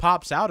like he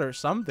pops out or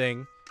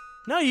something.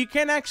 No, you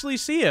can't actually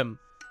see him.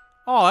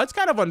 Oh, that's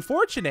kind of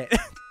unfortunate.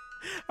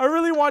 I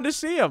really wanted to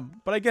see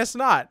him, but I guess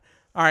not.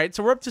 All right,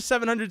 so we're up to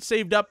 700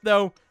 saved up,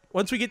 though.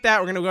 Once we get that,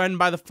 we're going to go ahead and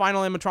buy the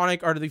final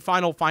animatronic, or the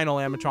final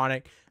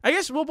animatronic. I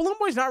guess, well, Balloon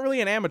Boy's not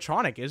really an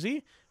animatronic, is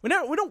he? We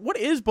don't, what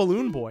is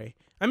Balloon Boy?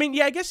 I mean,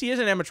 yeah, I guess he is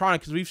an animatronic,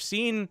 because we've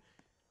seen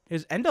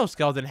his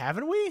endoskeleton,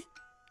 haven't we?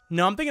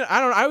 No, I'm thinking,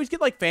 I always get,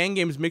 like, fan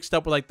games mixed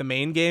up with, like, the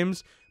main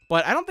games.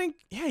 But I don't think,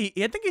 yeah,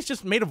 I think he's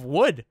just made of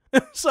wood.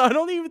 So I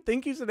don't even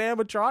think he's an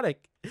animatronic.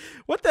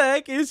 What the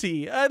heck is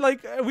he?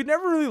 We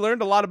never really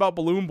learned a lot about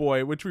Balloon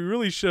Boy, which we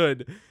really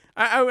should.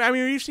 I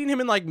mean, we've seen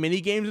him in, like,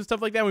 mini games and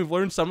stuff like that. We've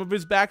learned some of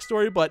his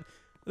backstory, but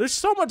there's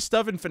so much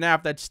stuff in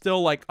FNAF that's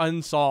still, like,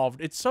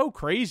 unsolved. It's so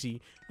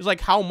crazy. It's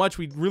like how much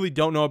we really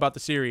don't know about the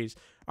series.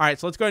 All right,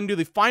 so let's go ahead and do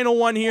the final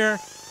one here.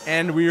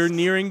 And we're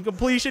nearing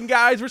completion,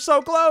 guys. We're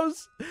so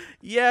close.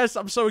 Yes,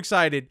 I'm so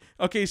excited.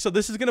 Okay, so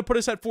this is going to put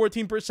us at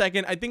 14 per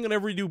second. I think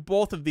whenever we do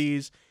both of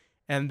these,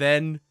 and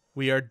then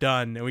we are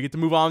done, and we get to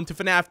move on to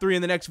FNAF 3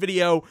 in the next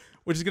video,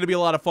 which is going to be a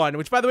lot of fun.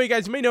 Which, by the way,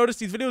 guys, you may notice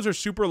these videos are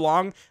super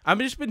long. I've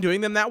just been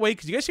doing them that way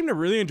because you guys seem to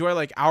really enjoy,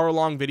 like,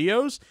 hour-long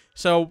videos.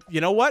 So, you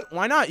know what?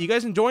 Why not? You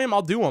guys enjoy them,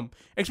 I'll do them.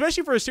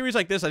 Especially for a series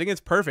like this, I think it's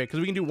perfect because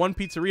we can do one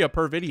pizzeria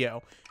per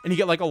video, and you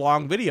get, like, a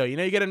long video. You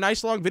know, you get a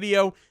nice long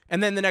video,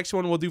 and then the next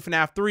one we'll do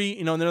FNAF 3,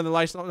 you know, another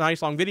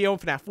nice long video,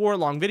 FNAF 4,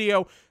 long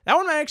video. That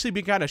one might actually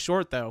be kind of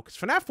short, though, because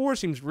FNAF 4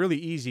 seems really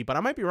easy, but I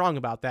might be wrong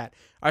about that.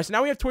 All right, so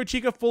now we have Toy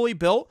Chica fully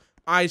built.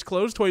 Eyes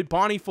closed. Toy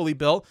Bonnie fully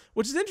built,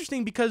 which is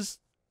interesting because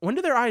when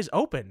do their eyes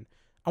open?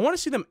 I want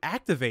to see them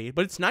activate,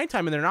 but it's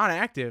nighttime and they're not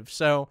active,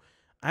 so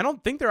I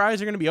don't think their eyes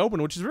are going to be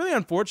open, which is really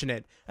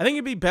unfortunate. I think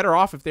it'd be better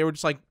off if they were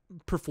just, like,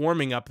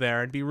 performing up there.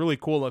 It'd be really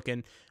cool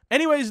looking.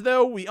 Anyways,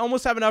 though, we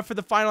almost have enough for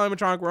the final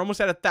animatronic. We're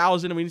almost at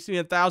 1,000, and we just need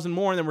 1,000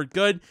 more, and then we're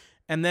good.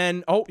 And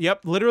then, oh,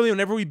 yep, literally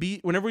whenever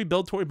we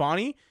build Toy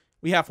Bonnie,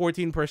 we have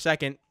 14 per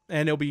second,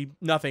 and it'll be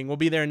nothing. We'll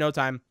be there in no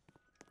time.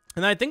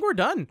 And I think we're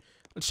done.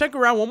 Let's check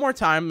around one more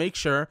time, make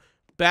sure.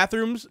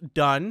 Bathrooms,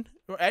 done.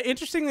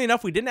 Interestingly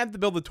enough, we didn't have to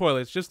build the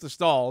toilets, just the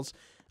stalls,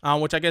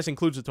 which I guess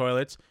includes the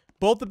toilets.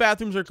 Both the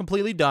bathrooms are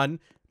completely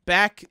done.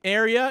 Back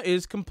area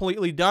is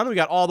completely done. We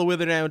got all the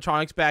withered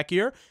animatronics back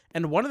here,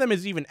 and one of them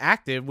is even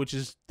active,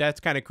 that's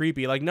kind of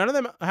creepy. Like, none of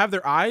them have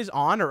their eyes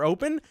on or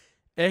open,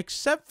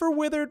 except for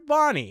withered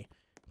Bonnie.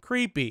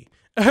 Creepy.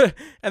 And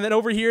then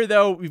over here,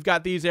 though, we've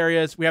got these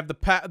areas. We have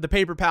the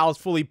paper pals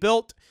fully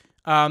built.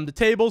 The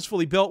table's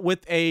fully built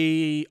with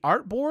a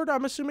art board,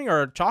 I'm assuming,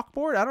 or a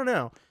chalkboard. I don't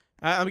know.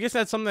 I guess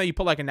that's something that you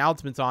put, like,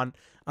 announcements on,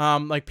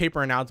 like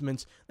paper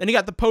announcements. Then you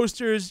got the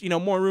posters, you know,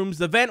 more rooms.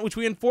 The vent, which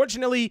we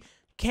unfortunately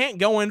can't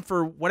go in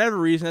for whatever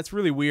reason. That's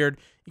really weird.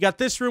 You got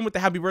this room with the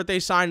happy birthday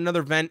sign,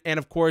 another vent, and,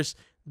 of course,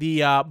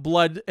 the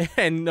blood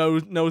and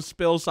no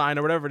spill sign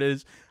or whatever it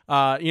is.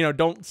 You know,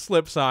 don't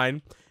slip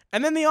sign.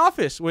 And then the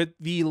office with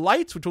the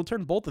lights, which will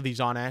turn both of these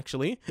on,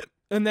 actually.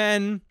 And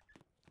then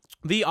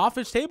the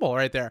office table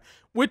right there,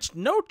 which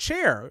no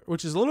chair,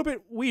 which is a little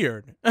bit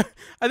weird.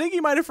 I think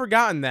you might have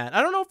forgotten that.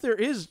 I don't know if there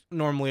is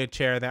normally a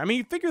chair there. I mean,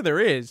 you figure there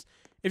is.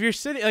 If you're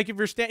sitting, like, if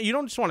you're standing, you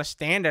don't just want to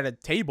stand at a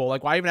table.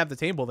 Like, why even have the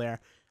table there?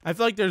 I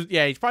feel like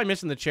yeah, he's probably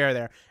missing the chair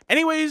there.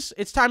 Anyways,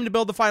 it's time to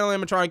build the final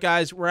animatronic,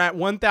 guys. We're at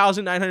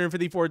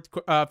 1,954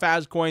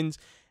 Faz coins,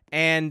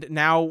 and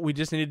now we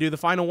just need to do the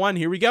final one.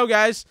 Here we go,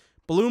 guys.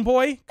 Balloon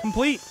Boy,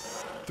 complete.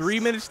 3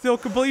 minutes till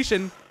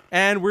completion.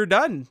 And we're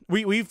done.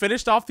 We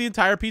finished off the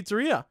entire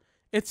pizzeria.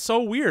 It's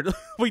so weird.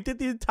 We did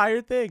the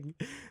entire thing.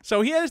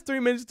 So he has 3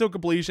 minutes till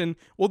completion.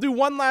 We'll do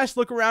one last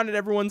look around at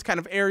everyone's kind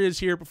of areas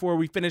here before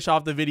we finish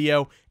off the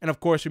video. And of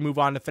course, we move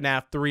on to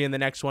FNAF 3 in the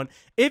next one.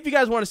 If you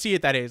guys want to see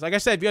it, that is. Like I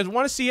said, if you guys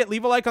want to see it,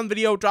 leave a like on the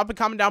video. Drop a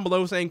comment down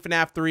below saying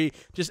FNAF 3.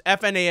 Just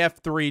FNAF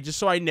 3, just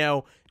so I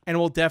know. And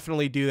we'll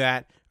definitely do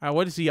that. All right,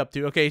 what is he up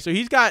to? Okay, so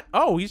he's got...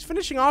 Oh, he's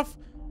finishing off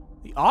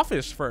the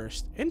office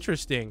first.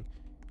 Interesting.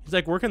 He's,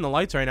 like, working the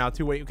lights right now,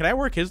 too. Wait, can I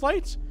work his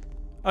lights?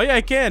 Oh, yeah,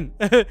 I can.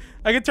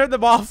 I can turn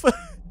them off.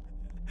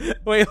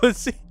 Wait, let's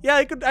see. Yeah,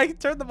 I can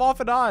turn them off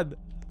and on.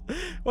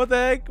 What the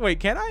heck? Wait,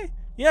 can I?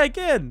 Yeah, I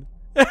can.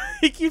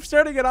 He keeps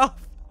turning it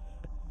off.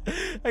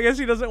 I guess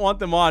he doesn't want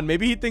them on.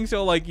 Maybe he thinks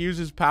he'll, like, use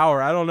his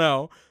power. I don't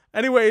know.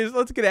 Anyways,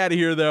 let's get out of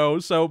here, though.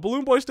 So,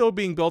 Balloon Boy's still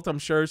being built, I'm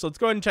sure. So, let's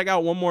go ahead and check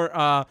out one more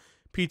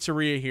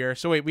pizzeria here.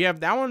 So, wait, we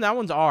have that one. That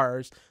one's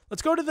ours.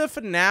 Let's go to the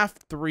FNAF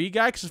 3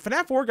 guy, because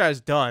FNAF 4 guy's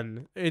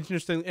done.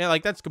 Interesting. Yeah,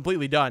 like, that's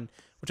completely done,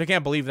 which I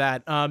can't believe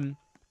that.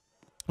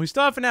 We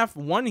still have FNAF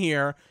 1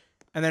 here,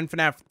 and then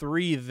FNAF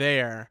 3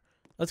 there.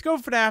 Let's go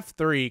FNAF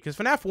 3, because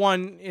FNAF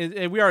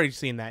 1, we already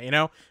seen that, you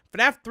know?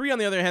 FNAF 3, on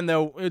the other hand,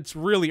 though, it's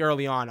really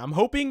early on. I'm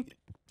hoping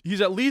he's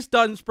at least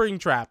done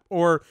Springtrap,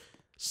 or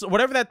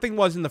whatever that thing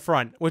was in the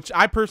front, which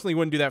I personally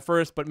wouldn't do that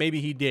first, but maybe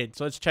he did.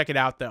 So let's check it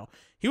out, though.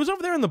 He was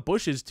over there in the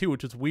bushes, too,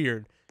 which is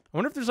weird. I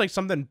wonder if there's, like,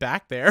 something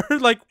back there.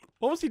 Like,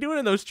 what was he doing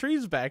in those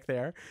trees back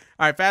there?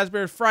 All right,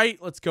 Fazbear's Fright.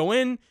 Let's go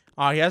in.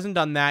 He hasn't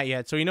done that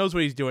yet, so he knows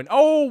what he's doing.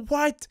 Oh,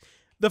 what?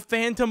 The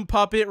Phantom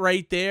Puppet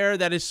right there.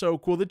 That is so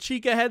cool. The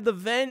Chica Head, the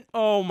vent.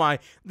 Oh, my.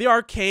 The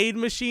arcade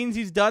machines,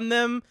 he's done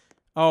them.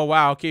 Oh,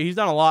 wow. Okay, he's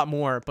done a lot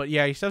more. But,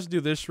 yeah, he has to do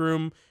this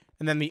room,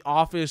 and then the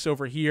office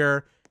over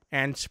here.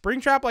 And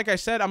Springtrap, like I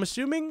said, I'm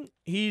assuming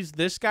he's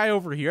this guy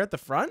over here at the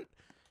front.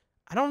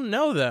 I don't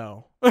know,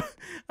 though.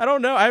 I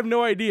don't know. I have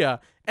no idea.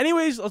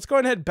 Anyways, let's go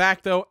ahead and head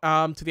back, though,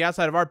 to the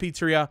outside of our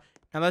pizzeria.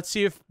 And let's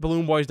see if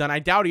Balloon Boy's done. I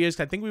doubt he is,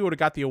 'cause I think we would have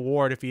got the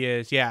award if he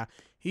is. Yeah,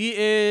 he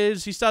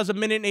is. He still has 1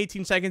 minute and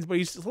 18 seconds, but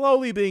he's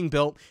slowly being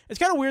built. It's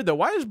kind of weird, though.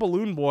 Why is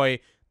Balloon Boy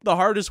the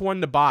hardest one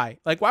to buy?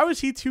 Like, why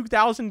was he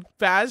 2,000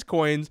 Faz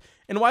coins?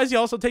 And why does he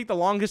also take the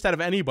longest out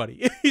of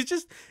anybody?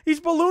 He's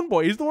Balloon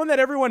Boy. He's the one that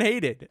everyone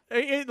hated.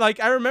 Like,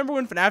 I remember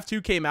when FNAF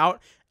 2 came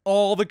out,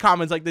 all the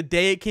comments, like, the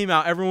day it came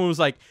out, everyone was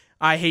like,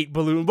 I hate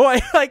Balloon Boy.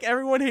 Like,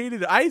 everyone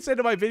hated it. I said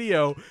in my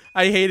video,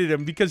 I hated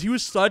him because he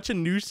was such a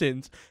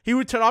nuisance. He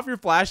would turn off your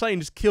flashlight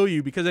and just kill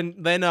you because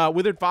then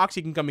Withered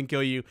Foxy can come and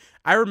kill you.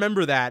 I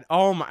remember that.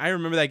 Oh my, I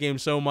remember that game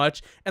so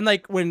much. And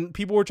like when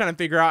people were trying to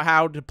figure out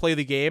how to play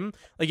the game,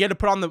 like you had to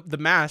put on the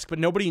mask, but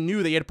nobody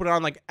knew that you had to put it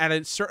on like at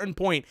a certain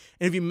point.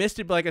 And if you missed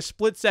it by like a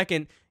split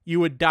second,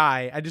 you would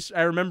die.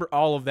 I remember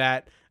all of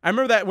that. I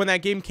remember that when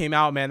that game came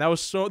out, man, there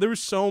was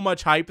so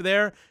much hype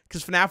there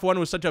because FNAF 1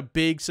 was such a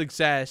big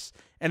success.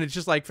 And it's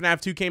just like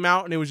FNAF 2 came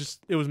out and it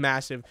was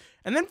massive.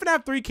 And then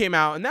FNAF 3 came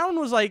out and that one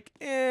was like,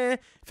 eh.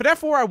 FNAF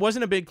 4 I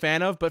wasn't a big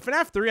fan of, but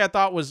FNAF 3 I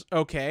thought was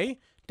okay.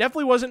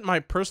 Definitely wasn't my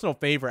personal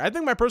favorite. I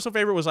think my personal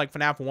favorite was like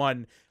FNAF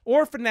 1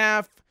 or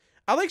FNAF.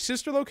 I like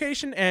Sister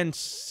Location and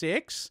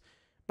 6.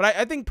 But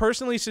I think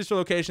personally Sister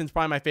Location is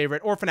probably my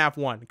favorite, or FNAF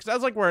 1, because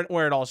that's like where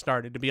it all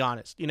started, to be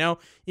honest. You know,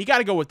 you got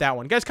to go with that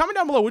one. Guys, comment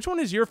down below, which one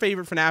is your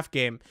favorite FNAF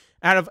game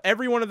out of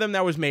every one of them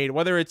that was made,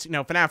 whether it's, you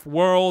know, FNAF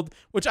World,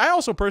 which I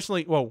also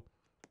personally, whoa,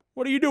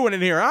 what are you doing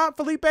in here, huh,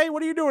 Felipe?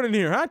 What are you doing in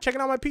here, huh? Checking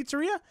out my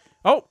pizzeria?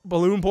 Oh,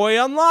 Balloon Boy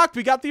unlocked.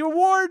 We got the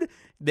award.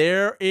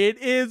 There it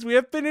is. We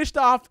have finished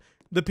off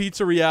the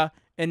pizzeria,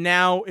 and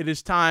now it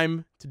is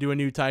time to do a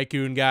new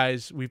tycoon,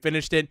 guys. We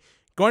finished it.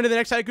 Going to the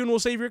next tycoon will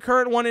save your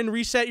current one and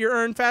reset your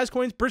earned fast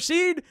coins.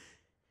 Proceed.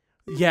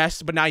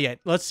 Yes, but not yet.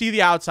 Let's see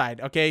the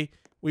outside, okay?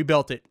 We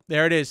built it.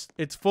 There it is.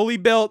 It's fully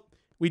built.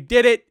 We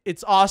did it.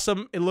 It's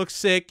awesome. It looks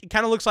sick. It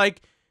kind of looks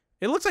like,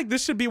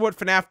 this should be what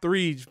FNAF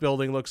 3's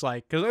building looks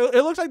like. Because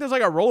it looks like there's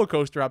like a roller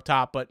coaster up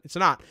top, but it's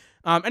not.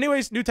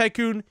 Anyways, new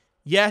tycoon.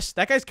 Yes,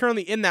 that guy's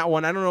currently in that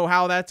one. I don't know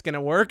how that's going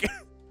to work.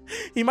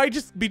 He might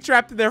just be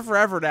trapped in there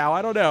forever now.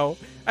 I don't know.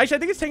 Actually, I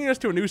think it's taking us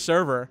to a new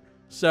server.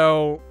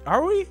 So,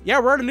 are we? Yeah,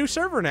 we're at a new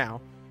server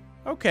now.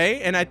 Okay,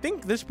 and I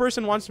think this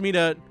person wants me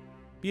to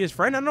be his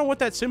friend. I don't know what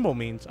that symbol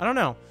means. I don't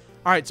know.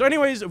 All right, so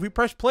anyways, if we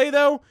press play,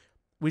 though,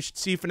 we should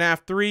see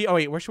FNAF 3. Oh,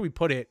 wait, where should we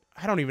put it?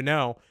 I don't even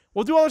know.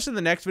 We'll do all this in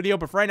the next video,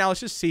 but for right now, let's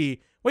just see.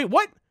 Wait,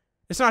 what?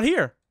 It's not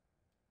here.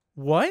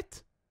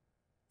 What?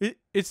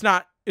 It's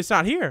not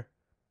here.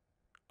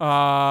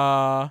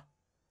 Guys?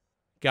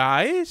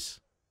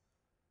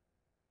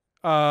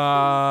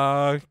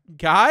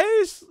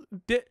 Guys?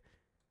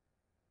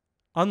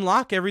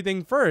 Unlock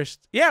everything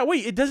first. Yeah,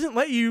 wait, it doesn't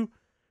let you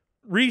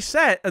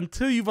reset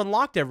until you've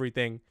unlocked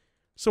everything.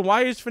 So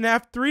why is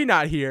FNAF 3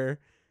 not here?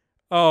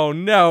 Oh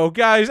no,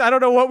 guys, I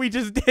don't know what we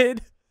just did.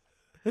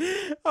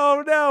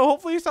 Oh no,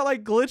 hopefully it's not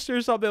like glitched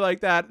or something like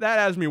that. That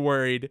has me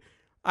worried.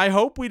 I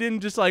hope we didn't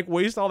just like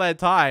waste all that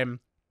time.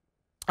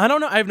 I don't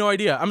know, I have no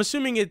idea. I'm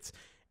assuming it's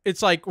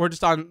like we're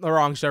just on the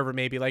wrong server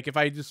maybe. Like if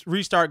I just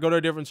restart, go to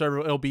a different server,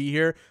 it'll be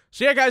here.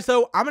 So yeah, guys,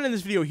 though, I'm gonna end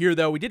this video here,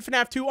 though. We did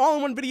FNAF 2 all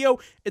in one video.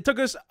 It took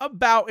us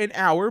about an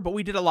hour, but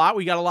we did a lot.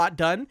 We got a lot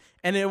done,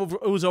 and it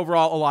was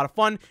overall a lot of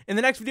fun. In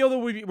the next video, though,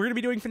 we're gonna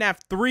be doing FNAF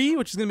 3,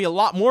 which is gonna be a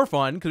lot more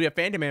fun because we have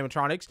Phantom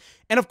Animatronics.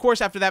 And of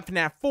course, after that,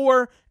 FNAF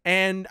 4.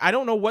 And I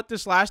don't know what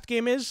this last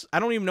game is. I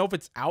don't even know if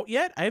it's out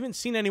yet. I haven't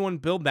seen anyone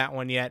build that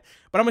one yet.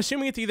 But I'm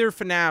assuming it's either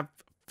FNAF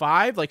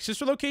 5, like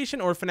Sister Location,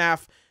 or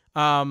FNAF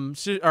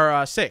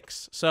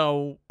 6.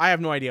 So I have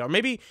no idea. Or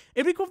maybe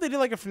it'd be cool if they did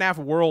like a FNAF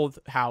World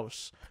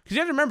house, because you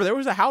have to remember there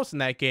was a house in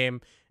that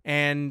game,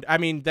 and I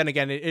mean, then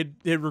again,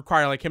 it'd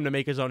require like him to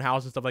make his own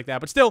house and stuff like that,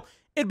 but still,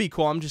 it'd be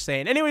cool. I'm just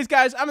saying. Anyways,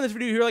 guys, I'm in this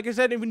video here. Like I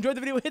said, if you enjoyed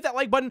the video, hit that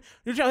like button,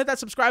 hit that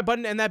subscribe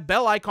button, and that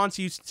bell icon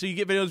so you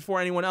get videos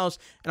before anyone else,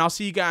 and I'll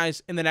see you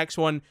guys in the next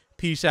one.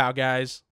 Peace out, guys.